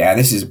 Yeah,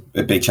 this is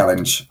a big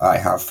challenge I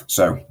have.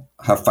 So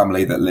I have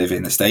family that live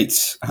in the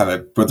States. I have a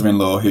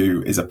brother-in-law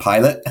who is a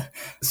pilot.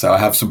 So I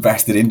have some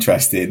vested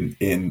interest in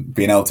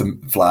being able to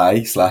fly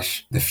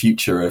 / the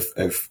future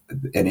of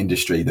an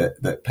industry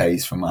that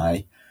pays for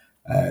my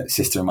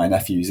sister and my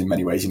nephews in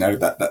many ways.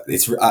 That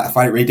it's, I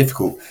find it really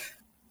difficult.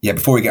 Yeah,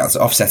 before we get on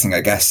to offsetting,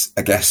 I guess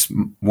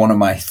one of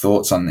my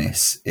thoughts on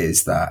this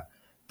is that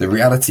the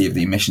reality of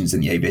the emissions in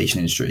the aviation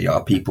industry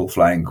are people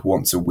flying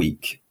once a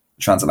week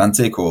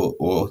transatlantic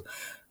or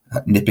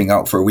nipping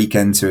out for a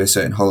weekend to a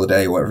certain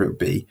holiday or whatever it would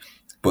be.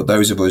 But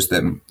those of us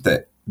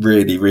that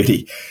really,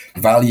 really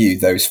value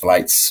those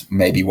flights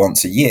maybe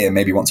once a year,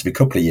 maybe once every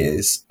couple of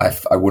years,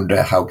 I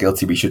wonder how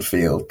guilty we should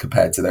feel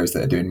compared to those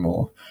that are doing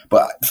more.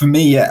 But for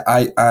me,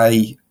 I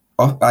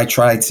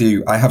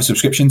have a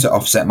subscription to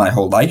offset my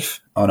whole life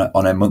on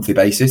a monthly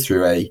basis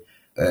through a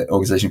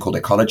organization called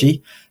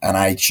Ecology, and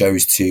I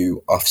chose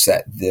to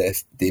offset the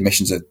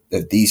emissions of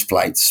these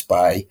flights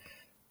by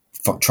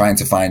trying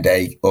to find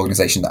a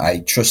organization that I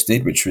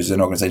trusted, which was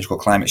an organization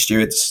called Climate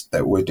Stewards,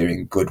 that were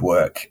doing good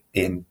work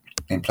in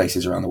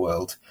places around the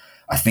world.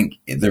 I think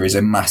there is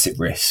a massive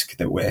risk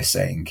that we're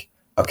saying,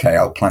 okay,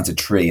 I'll plant a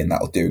tree and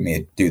that'll do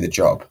the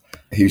job.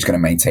 Who's going to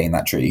maintain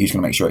that tree? Who's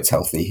going to make sure it's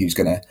healthy? Who's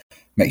going to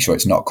make sure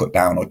it's not cut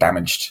down or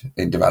damaged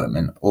in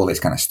development? All this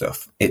kind of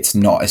stuff. It's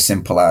not as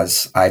simple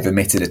as I've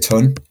emitted a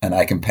ton and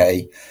I can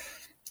pay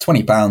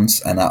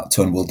 £20 and that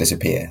ton will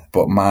disappear.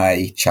 But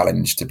my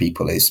challenge to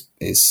people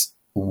is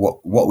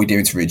what are we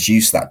doing to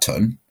reduce that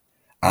ton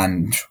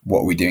and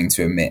what are we doing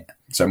to emit?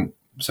 So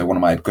one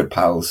of my good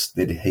pals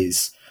did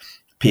his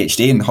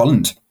PhD in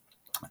Holland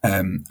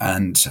and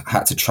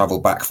had to travel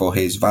back for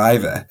his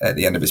Viva at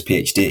the end of his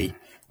PhD.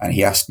 And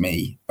he asked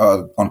me,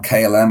 on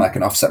KLM, I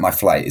can offset my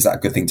flight. Is that a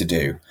good thing to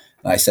do?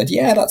 And I said,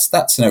 yeah,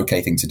 that's an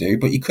okay thing to do.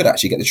 But you could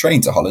actually get the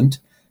train to Holland.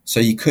 So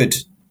you could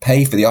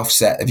pay for the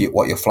offset of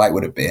what your flight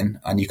would have been.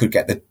 And you could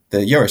get the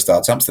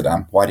Eurostar to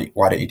Amsterdam. Why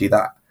don't you do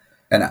that?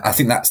 And I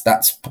think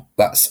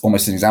that's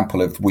almost an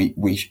example of we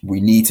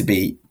need to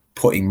be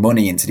putting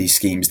money into these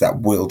schemes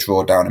that will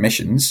draw down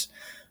emissions.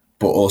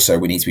 But also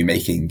we need to be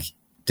making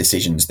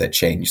decisions that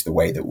change the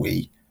way that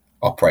we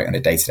operate on a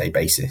day-to-day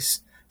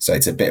basis. So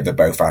it's a bit of a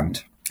both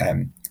and.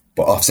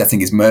 But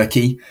offsetting is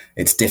murky.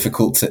 It's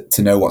difficult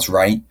to know what's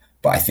right.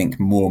 But I think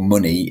more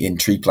money in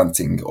tree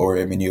planting or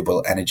in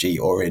renewable energy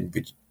or in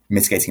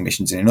mitigating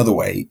emissions in other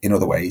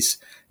ways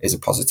is a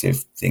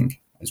positive thing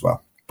as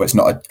well. But it's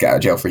not a get out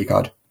of jail free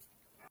card.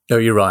 No,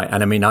 you're right.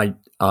 And I mean, I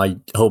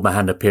hold my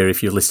hand up here.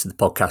 If you've listened to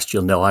the podcast,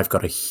 you'll know I've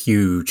got a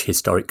huge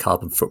historic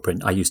carbon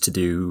footprint. I used to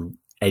do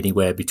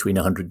anywhere between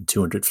 100 and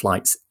 200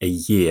 flights a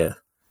year.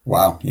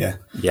 Wow. Yeah.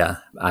 Yeah.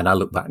 And I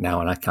look back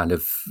now and I kind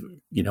of,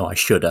 I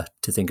shudder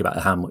to think about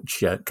how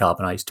much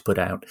carbon I used to put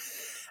out.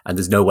 And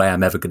there's no way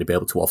I'm ever going to be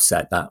able to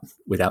offset that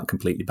without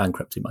completely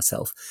bankrupting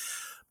myself.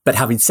 But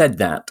having said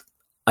that,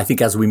 I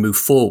think as we move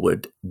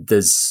forward,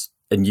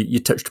 and you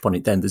touched upon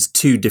it then, there's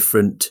two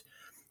different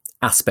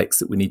aspects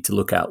that we need to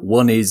look at.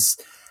 One is,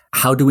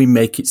 how do we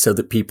make it so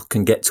that people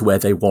can get to where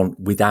they want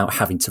without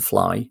having to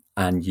fly?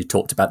 And you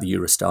talked about the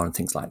Eurostar and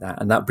things like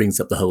that. And that brings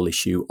up the whole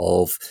issue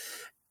of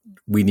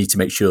we need to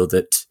make sure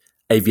that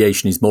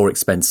aviation is more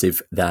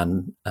expensive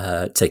than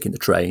taking the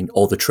train,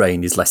 or the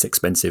train is less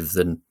expensive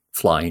than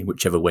flying,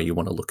 whichever way you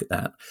want to look at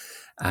that,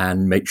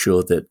 and make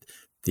sure that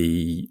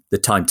the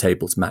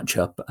timetables match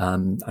up.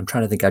 I'm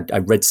trying to think, I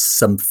read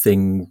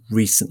something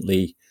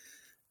recently,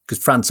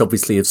 because France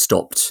obviously have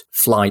stopped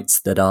flights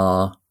that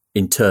are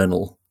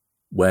internal,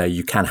 where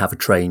you can have a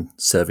train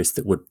service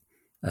that would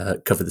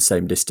cover the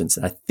same distance.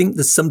 And I think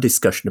there's some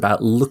discussion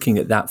about looking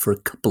at that for a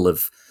couple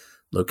of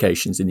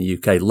locations in the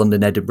UK.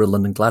 London, Edinburgh,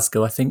 London,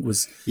 Glasgow, I think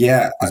was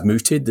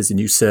mooted. There's a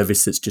new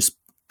service that's just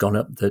gone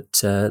up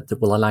that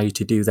will allow you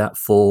to do that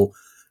for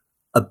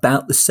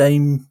about the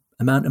same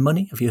amount of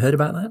money. Have you heard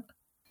about that?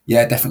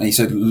 Yeah, definitely.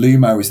 So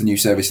Lumo is the new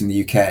service in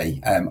the UK.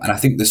 And I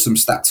think there's some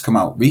stats come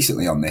out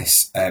recently on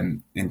this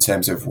in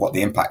terms of what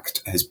the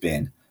impact has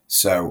been.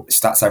 So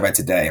stats I read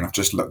today, and I've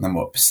just looked them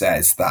up,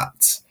 says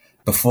that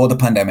before the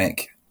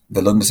pandemic,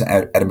 the London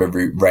to Edinburgh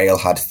route rail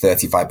had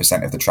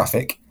 35% of the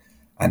traffic.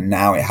 And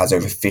now it has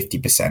over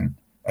 50%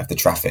 of the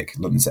traffic,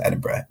 London to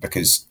Edinburgh,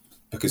 because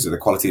of the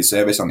quality of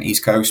service on the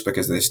East Coast,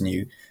 because of this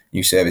new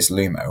service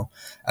Lumo.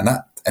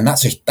 And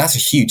that's a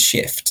huge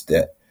shift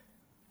that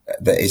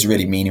is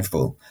really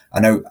meaningful.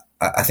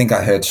 I think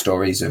I heard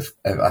stories of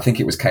I think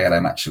it was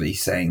KLM actually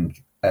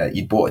saying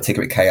you'd bought a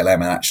ticket at KLM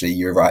and actually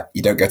you're right,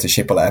 you don't go to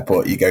Schiphol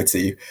Airport, you go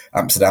to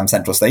Amsterdam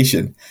Central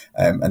Station,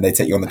 and they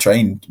take you on the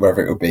train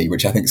wherever it would be,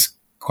 which I think is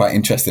quite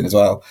interesting as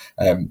well.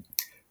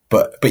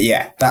 But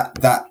yeah,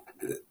 that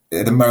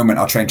at the moment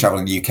our train travel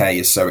in the UK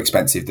is so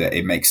expensive that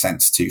it makes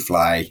sense to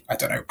fly, I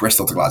don't know,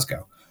 Bristol to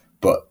Glasgow.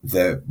 But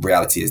the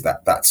reality is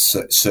that that's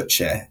such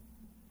a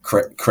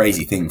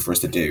crazy thing for us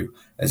to do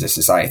as a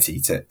society,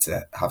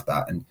 to have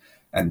that,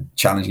 and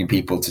challenging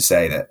people to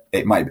say that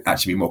it might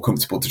actually be more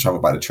comfortable to travel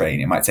by the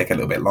train. It might take a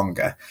little bit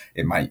longer.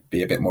 It might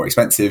be a bit more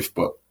expensive,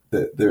 but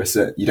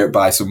you don't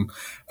buy some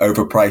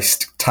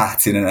overpriced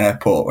tat in an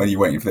airport when you're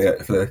waiting for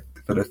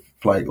the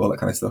flight, all that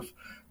kind of stuff.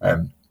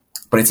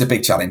 But it's a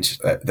big challenge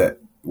that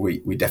we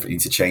definitely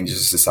need to change as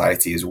a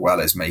society, as well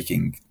as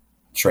making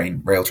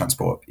rail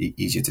transport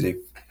easier to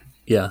do.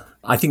 Yeah,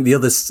 I think the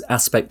other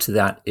aspect to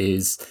that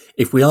is,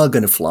 if we are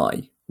going to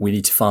fly, we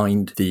need to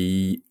find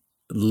the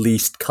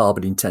least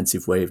carbon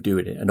intensive way of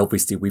doing it. And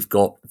obviously we've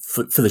got,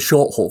 for the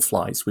short haul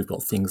flights, we've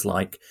got things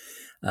like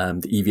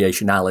the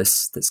Eviation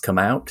Alice that's come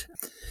out,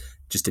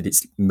 just did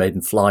its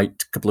maiden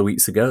flight a couple of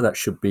weeks ago. That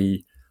should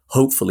be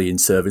hopefully in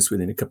service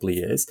within a couple of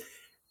years.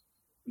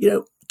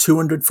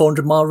 200,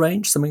 400 mile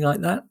range, something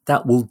like that.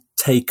 That will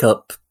take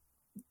up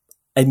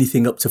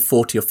anything up to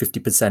 40 or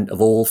 50%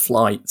 of all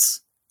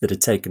flights that are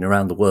taken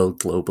around the world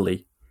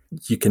globally.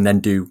 You can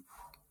then do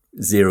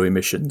zero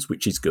emissions,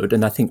 which is good.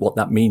 And I think what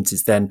that means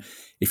is then,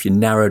 if you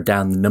narrow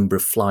down the number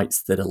of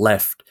flights that are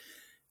left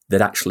that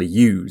actually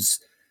use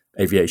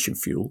aviation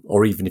fuel,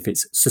 or even if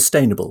it's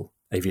sustainable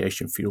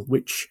aviation fuel,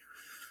 which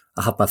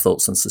I have my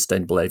thoughts on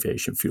sustainable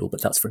aviation fuel,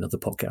 but that's for another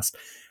podcast.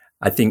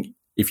 I think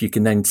if you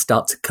can then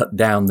start to cut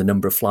down the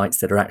number of flights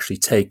that are actually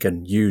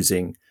taken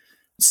using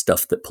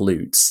stuff that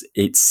pollutes,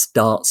 it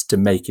starts to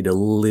make it a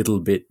little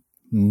bit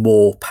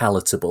more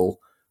palatable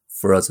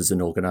for us as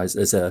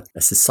a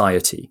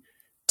society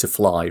to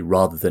fly,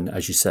 rather than,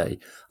 as you say,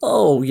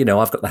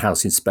 I've got the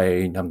house in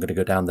Spain, I'm going to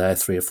go down there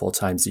 3 or 4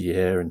 times a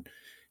year and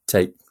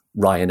take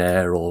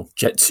Ryanair or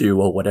Jet2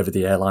 or whatever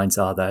the airlines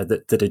are there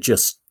that are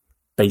just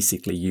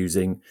basically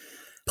using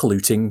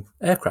polluting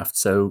aircraft.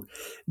 So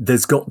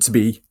there's got to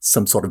be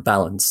some sort of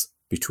balance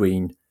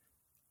between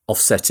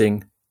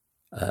offsetting,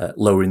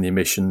 lowering the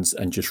emissions,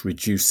 and just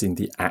reducing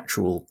the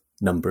actual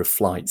number of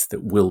flights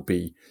that will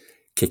be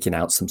kicking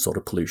out some sort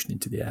of pollution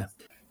into the air.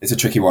 It's a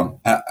tricky one.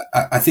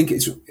 I think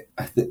it's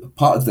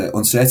part of the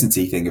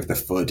uncertainty thing of the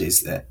FUD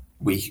is that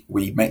we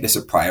make this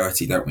a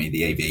priority, don't we?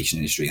 The aviation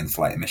industry and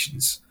flight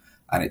emissions,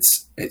 and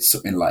it's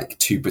something like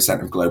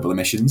 2% of global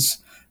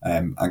emissions,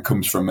 and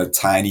comes from a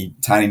tiny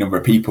number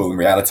of people in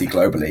reality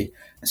globally.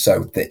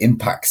 So the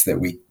impacts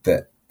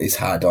that is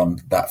had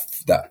on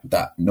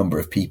that number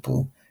of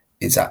people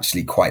is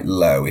actually quite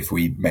low if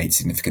we made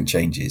significant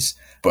changes.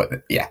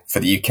 But yeah, for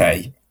the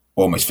UK,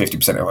 almost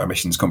 50% of our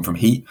emissions come from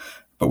heat,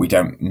 but we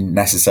don't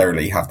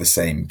necessarily have the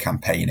same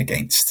campaign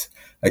against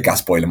a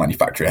gas boiler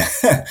manufacturer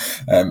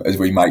as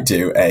we might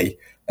do an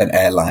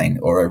airline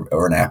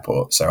or an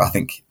airport. So I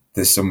think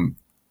there's some,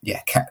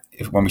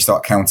 when we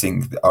start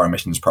counting our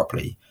emissions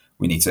properly,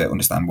 we need to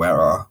understand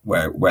where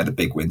the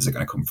big wins are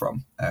going to come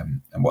from,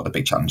 and what the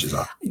big challenges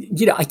are.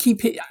 I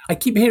keep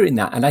hearing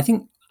that, and I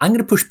think I'm going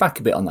to push back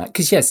a bit on that,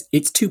 because yes,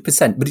 it's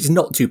 2%, but it's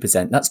not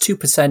 2%. That's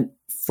 2%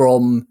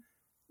 from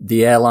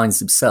the airlines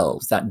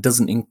themselves. That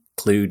doesn't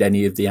include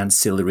any of the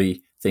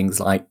ancillary things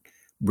like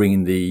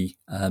bringing the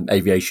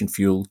aviation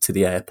fuel to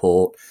the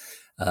airport,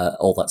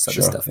 all that sort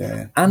of stuff.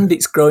 Yeah. And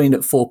it's growing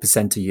at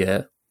 4% a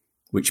year,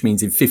 which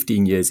means in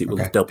 15 years it will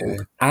have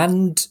doubled. Yeah.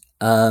 And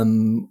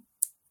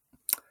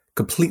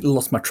completely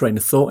lost my train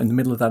of thought in the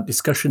middle of that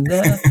discussion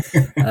there.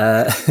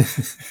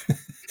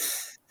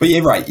 But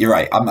you're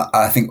right.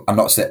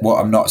 What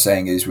I'm not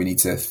saying is we need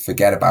to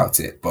forget about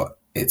it, but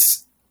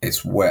it's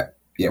what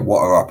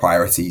are our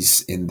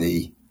priorities in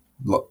the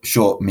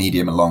short,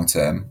 medium, and long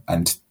term?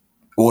 And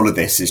all of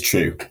this is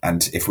true.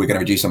 And if we're going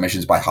to reduce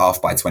emissions by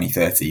half by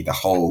 2030, the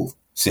whole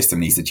system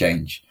needs to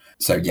change.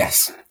 So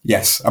yes,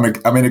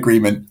 I'm in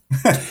agreement.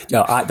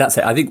 No, that's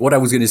it. I think what I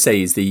was going to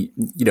say is if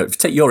you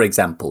take your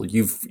example,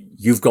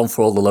 you've gone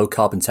for all the low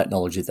carbon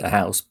technology at the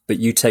house, but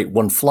you take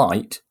one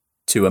flight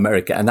to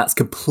America, and that's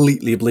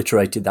completely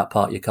obliterated that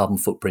part of your carbon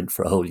footprint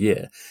for a whole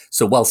year.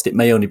 So whilst it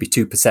may only be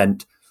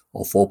 2%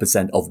 or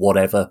 4% of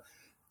whatever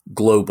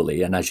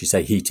globally, and as you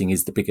say, heating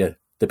is the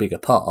bigger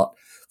part,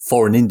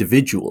 for an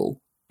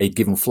individual, a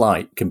given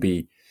flight can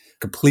be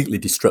completely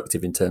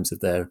destructive in terms of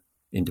their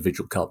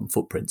individual carbon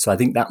footprint. So I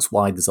think that's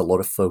why there's a lot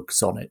of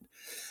focus on it.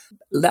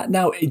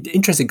 Now,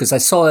 interesting, because I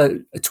saw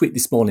a tweet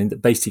this morning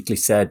that basically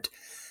said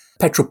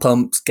petrol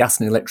pumps, gas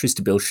and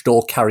electricity bills should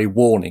all carry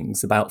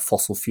warnings about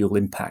fossil fuel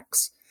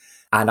impacts.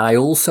 And I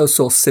also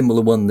saw a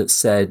similar one that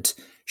said,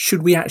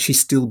 should we actually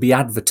still be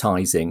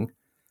advertising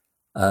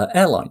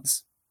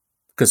airlines?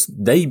 Because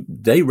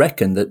they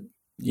reckon that,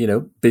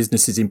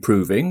 business is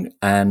improving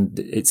and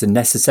it's a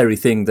necessary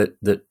thing that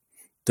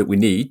we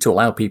need to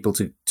allow people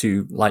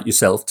to like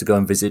yourself to go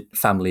and visit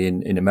family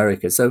in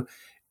America. So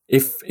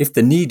if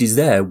the need is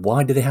there,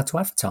 why do they have to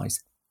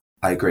advertise?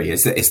 I agree.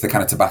 It's the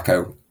kind of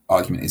tobacco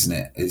argument,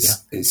 isn't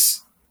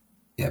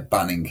it?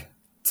 Banning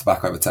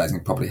tobacco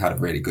advertising probably had a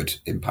really good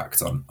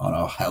impact on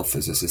our health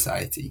as a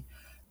society.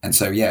 And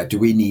so, do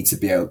we need to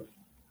be able,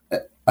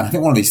 and I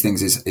think one of these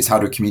things is how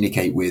to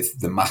communicate with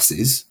the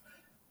masses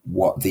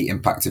what the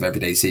impact of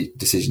everyday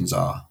decisions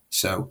are.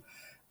 So,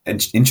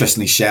 and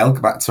interestingly, Shell,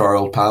 back to our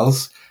old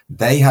pals,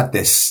 they had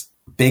this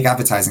big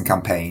advertising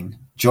campaign,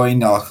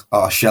 join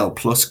our Shell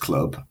Plus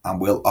club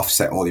and we'll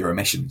offset all your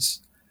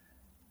emissions.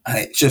 And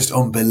it's just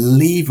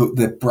unbelievable.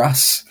 The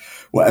brass,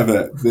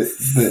 whatever,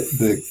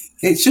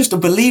 it's just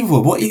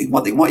unbelievable. What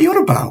are you on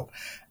about?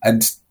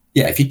 And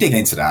if you dig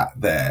into that,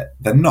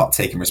 they're not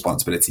taking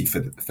responsibility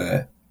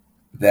for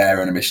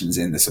their own emissions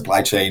in the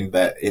supply chain.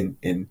 They're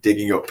in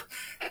digging up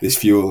this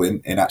fuel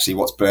in actually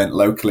what's burnt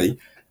locally.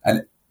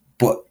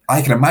 But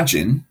I can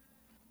imagine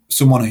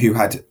someone who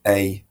had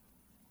a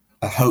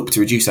hope to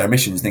reduce their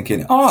emissions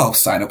thinking, I'll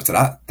sign up to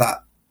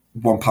that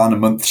 £1 a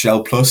month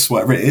Shell Plus,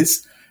 whatever it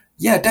is.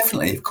 Yeah,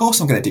 definitely. Of course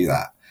I'm going to do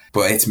that.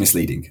 But it's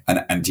misleading.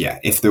 And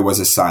if there was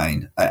a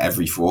sign at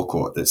every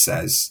forecourt that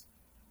says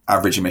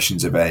average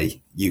emissions of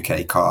a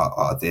UK car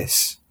are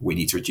this, we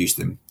need to reduce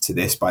them to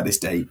this by this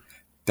date,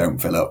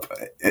 don't fill up,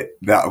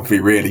 that would be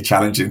really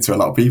challenging to a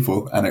lot of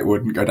people and it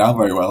wouldn't go down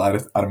very well,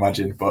 I'd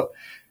imagine. But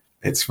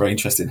it's very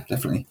interesting,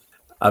 definitely.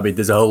 I mean,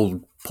 there's a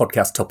whole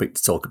podcast topic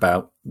to talk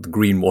about the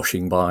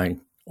greenwashing by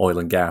oil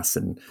and gas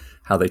and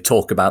how they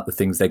talk about the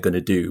things they're going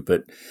to do.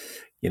 But,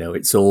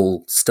 it's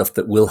all stuff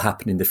that will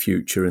happen in the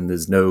future and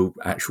there's no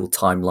actual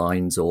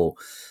timelines or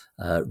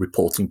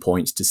reporting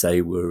points to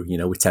say we're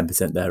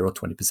 10% there or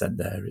 20%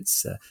 there.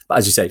 But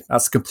as you say,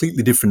 that's a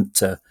completely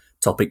different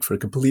topic for a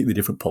completely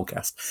different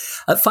podcast.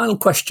 Final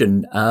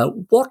question.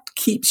 What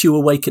keeps you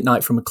awake at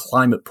night from a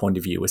climate point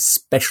of view,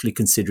 especially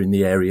considering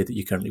the area that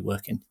you currently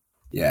work in?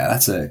 Yeah,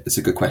 that's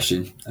a good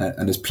question.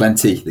 And there's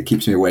plenty that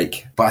keeps me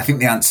awake. But I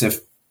think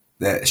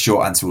the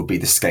short answer would be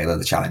the scale of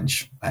the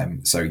challenge.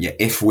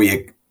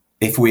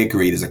 If we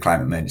agree there's a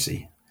climate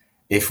emergency,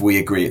 if we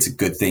agree it's a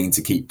good thing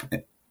to keep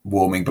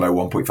warming below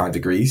 1.5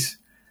 degrees,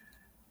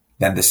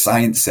 then the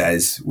science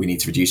says we need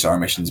to reduce our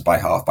emissions by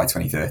half by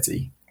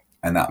 2030.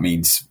 And that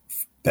means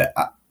that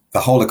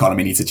the whole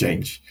economy needs to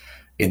change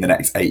in the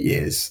next 8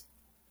 years.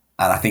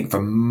 And I think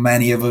for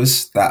many of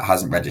us, that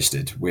hasn't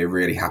registered. We're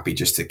really happy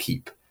just to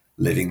keep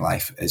living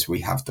life as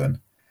we have done.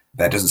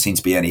 There doesn't seem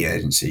to be any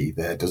urgency.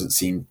 There doesn't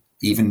seem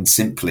even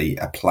simply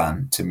a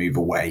plan to move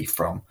away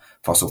from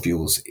fossil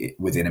fuels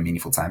within a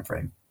meaningful time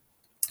frame.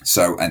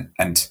 So,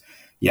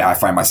 I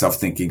find myself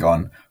thinking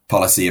on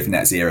policy of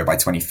net zero by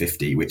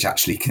 2050, which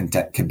actually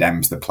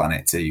condemns the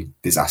planet to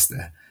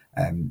disaster,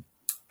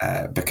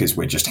 because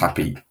we're just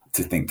happy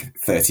to think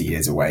 30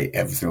 years away,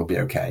 everything will be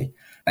okay.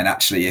 And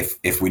actually,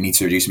 if we need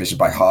to reduce emissions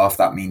by half,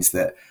 that means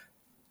that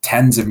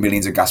tens of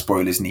millions of gas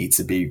boilers need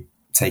to be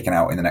taken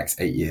out in the next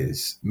 8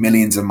 years.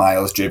 Millions of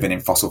miles driven in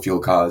fossil fuel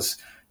cars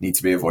need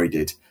to be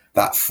avoided.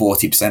 that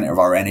 40% of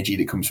our energy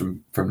that comes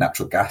from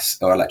natural gas,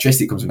 or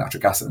electricity that comes from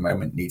natural gas at the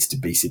moment, needs to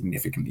be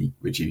significantly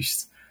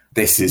reduced.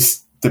 This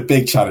is the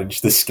big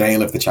challenge. The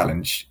scale of the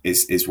challenge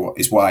is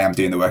why I'm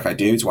doing the work I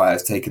do. It's why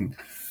I've taken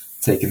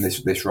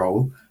this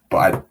role.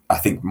 But I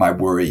think my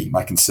worry,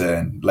 my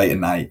concern late at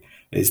night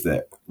is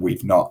that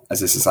we've not,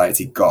 as a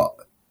society, got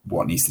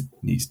what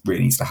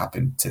really needs to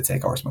happen to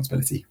take our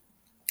responsibility.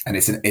 And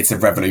it's a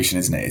revolution,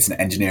 isn't it? It's an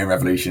engineering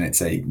revolution.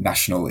 It's a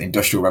national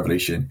industrial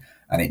revolution,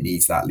 and it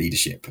needs that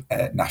leadership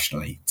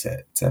nationally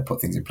to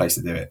put things in place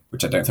to do it,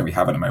 which I don't think we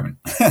have at the moment.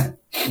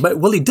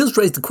 But it does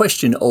raise the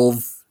question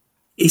of,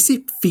 is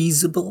it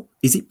feasible?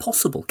 Is it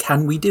possible?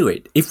 Can we do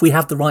it? If we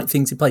have the right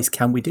things in place,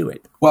 can we do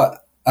it? Well,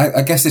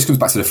 I guess this comes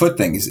back to the FUD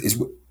thing.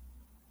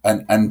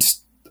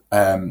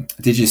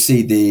 Did you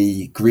see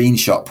the Green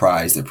Shot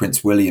Prize that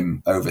Prince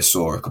William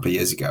oversaw a couple of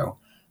years ago?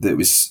 That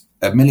was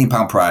 £1 million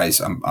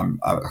prize. I'm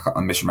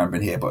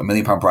misremembering here, but £1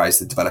 million prize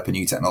to develop a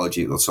new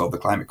technology that will solve the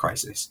climate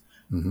crisis.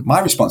 Mm-hmm. My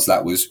response to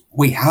that was,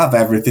 we have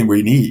everything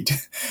we need.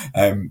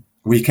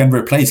 We can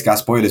replace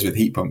gas boilers with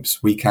heat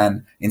pumps. We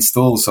can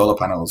install solar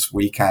panels.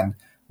 We've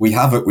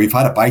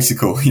had a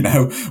bicycle,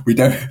 we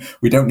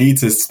don't need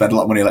to spend a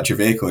lot of money on an electric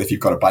vehicle. If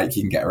you've got a bike,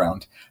 you can get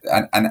around.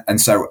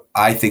 And so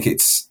I think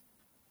it's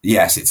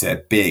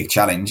a big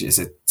challenge. It's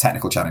a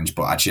technical challenge,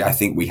 but actually I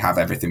think we have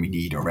everything we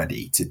need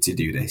already to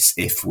do this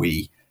if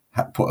we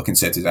put a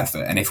concerted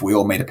effort and if we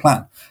all made a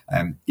plan.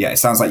 It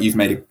sounds like you've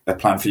made a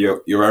plan for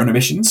your own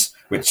emissions,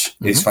 which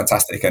is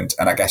fantastic. And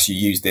I guess you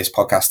use this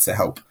podcast to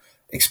help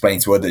explain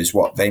to others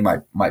what they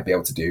might be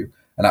able to do.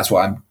 And that's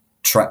what I'm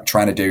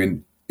trying to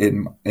do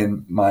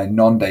in my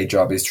non-day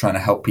job, is trying to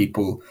help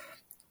people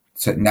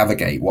to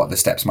navigate what the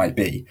steps might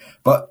be.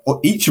 But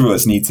each of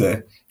us need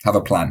to have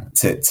a plan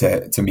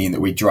to mean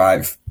that we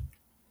drive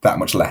that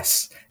much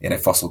less in a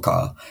fossil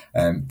car,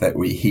 that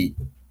we heat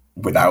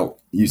without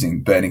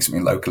burning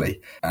something locally.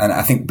 And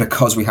I think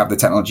because we have the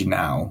technology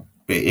now,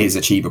 it is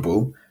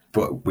achievable,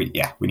 but we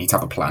need to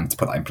have a plan to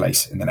put that in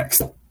place in the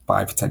next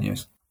 5 to 10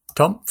 years.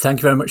 Tom, thank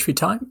you very much for your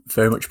time.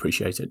 Very much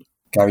appreciated.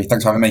 Gary,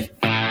 thanks for having me.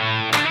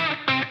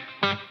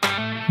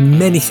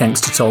 Many thanks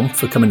to Tom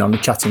for coming on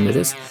and chatting with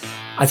us.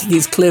 I think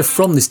it's clear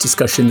from this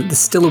discussion that there's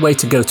still a way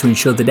to go to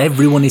ensure that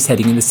everyone is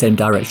heading in the same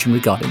direction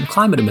regarding the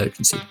climate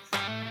emergency.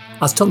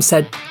 As Tom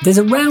said, there's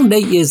around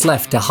 8 years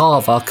left to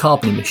halve our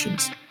carbon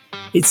emissions.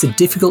 It's a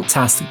difficult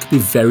task that can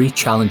be very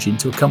challenging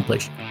to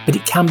accomplish, but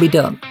it can be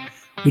done.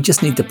 We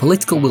just need the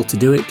political will to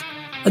do it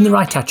and the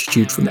right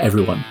attitude from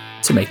everyone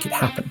to make it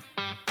happen.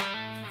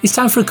 It's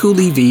time for a cool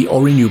EV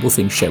or renewable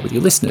thing to share with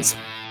your listeners.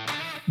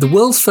 The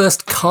world's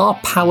first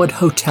car-powered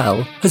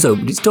hotel has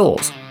opened its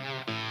doors.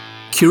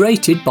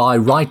 Curated by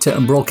writer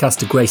and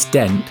broadcaster Grace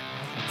Dent,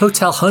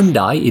 Hotel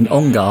Hyundai in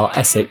Ongar,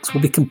 Essex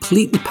will be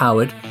completely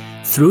powered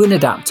through an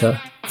adapter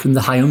from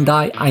the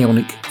Hyundai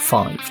Ioniq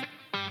 5.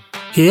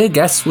 Here,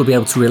 guests will be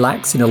able to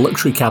relax in a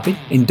luxury cabin,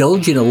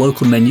 indulge in a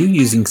local menu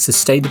using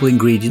sustainable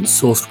ingredients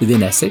sourced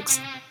within Essex,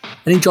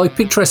 and enjoy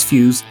picturesque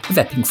views of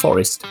Epping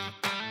Forest.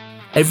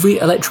 Every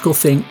electrical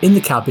thing in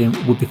the cabin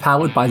will be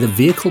powered by the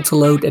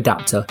vehicle-to-load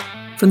adapter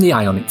from the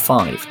Ioniq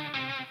 5.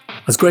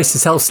 As Grace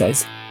herself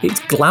says,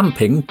 it's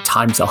glamping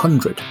times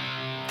 100.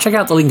 Check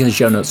out the link in the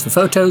show notes for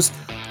photos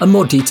and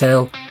more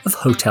detail of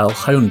Hotel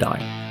Hyundai.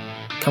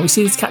 Can we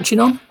see this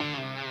catching on?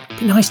 It'd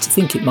be nice to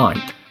think it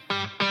might.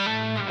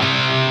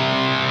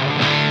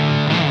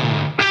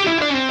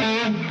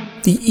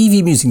 The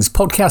EV Musings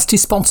podcast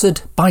is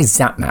sponsored by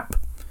ZapMap.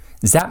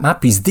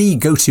 ZapMap is the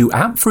go-to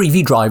app for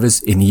EV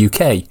drivers in the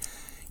UK.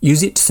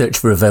 Use it to search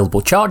for available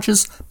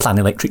chargers, plan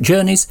electric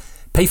journeys,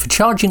 pay for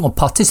charging on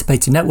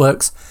participating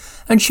networks,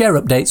 and share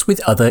updates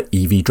with other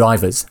EV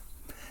drivers.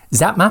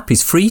 ZapMap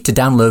is free to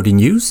download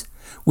and use,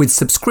 with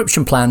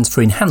subscription plans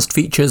for enhanced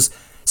features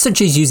such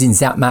as using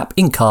ZapMap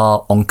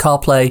in-car on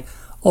CarPlay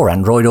or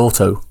Android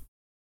Auto.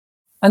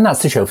 And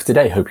that's the show for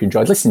today. Hope you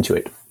enjoyed listening to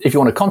it. If you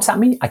want to contact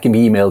me, I can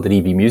be emailed at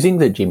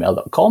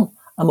evmusings@gmail.com.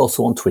 I'm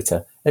also on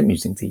Twitter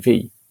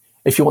 @MusingTV.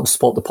 If you want to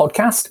support the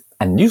podcast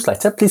and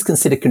newsletter, please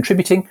consider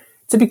contributing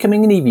to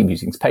becoming an EV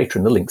Musings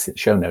patron. The link's in the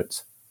show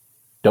notes.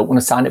 Don't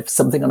want to sign up for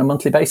something on a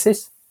monthly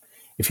basis?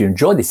 If you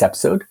enjoyed this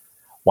episode,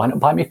 why not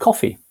buy me a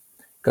coffee?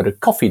 Go to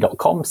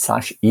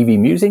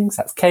coffee.com/EVmusings.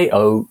 That's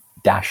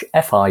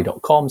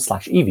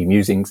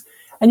ko-fi.com/EVmusings.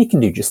 And you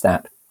can do just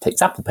that.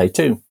 Takes Apple Pay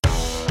too.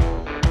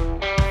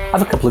 I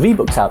have a couple of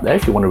ebooks out there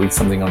if you want to read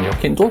something on your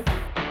Kindle.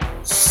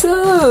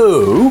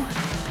 So,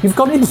 You've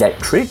Gone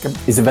Electric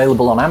is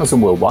available on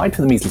Amazon worldwide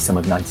for the measly sum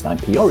of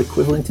 99p or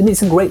equivalent, and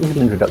it's a great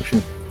little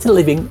introduction to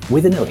living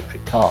with an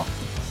electric car.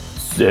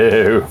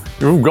 So,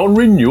 You've Gone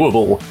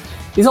Renewable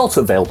is also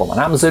available on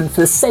Amazon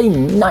for the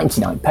same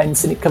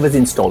 99p, and it covers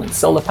installing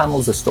solar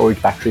panels, a storage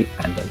battery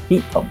and a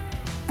heat pump.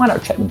 Why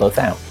not check them both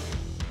out?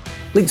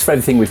 Links for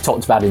everything we've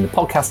talked about in the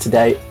podcast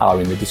today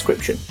are in the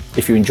description.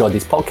 If you enjoyed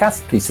this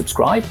podcast, please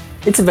subscribe.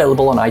 It's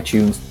available on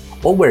iTunes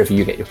or wherever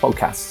you get your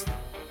podcasts.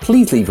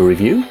 Please leave a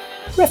review,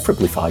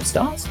 preferably 5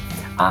 stars,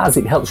 as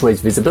it helps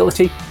raise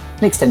visibility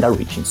and extend our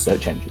reach in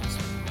search engines.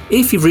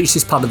 If you've reached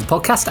this part of the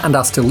podcast and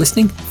are still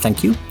listening,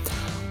 thank you.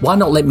 Why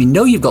not let me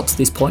know you've got to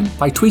this point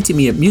by tweeting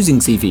me at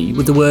MusingTV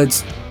with the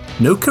words,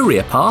 no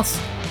career path,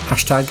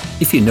 hashtag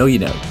if you know you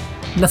know,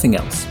 nothing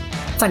else.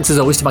 Thanks as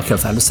always to my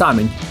co-founder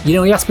Simon. You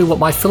know, he asked me what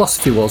my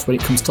philosophy was when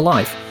it comes to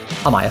life.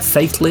 Am I a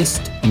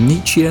fatalist, a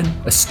Nietzschean,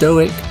 a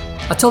Stoic?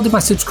 I told him I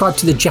subscribe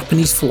to the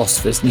Japanese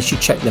philosophers and he should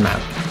check them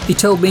out. He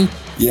told me,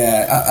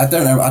 yeah, I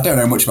don't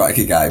know much about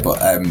Ikigai,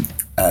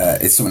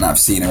 but it's something I've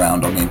seen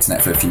around on the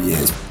internet for a few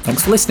years.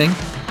 Thanks for listening.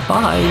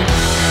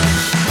 Bye.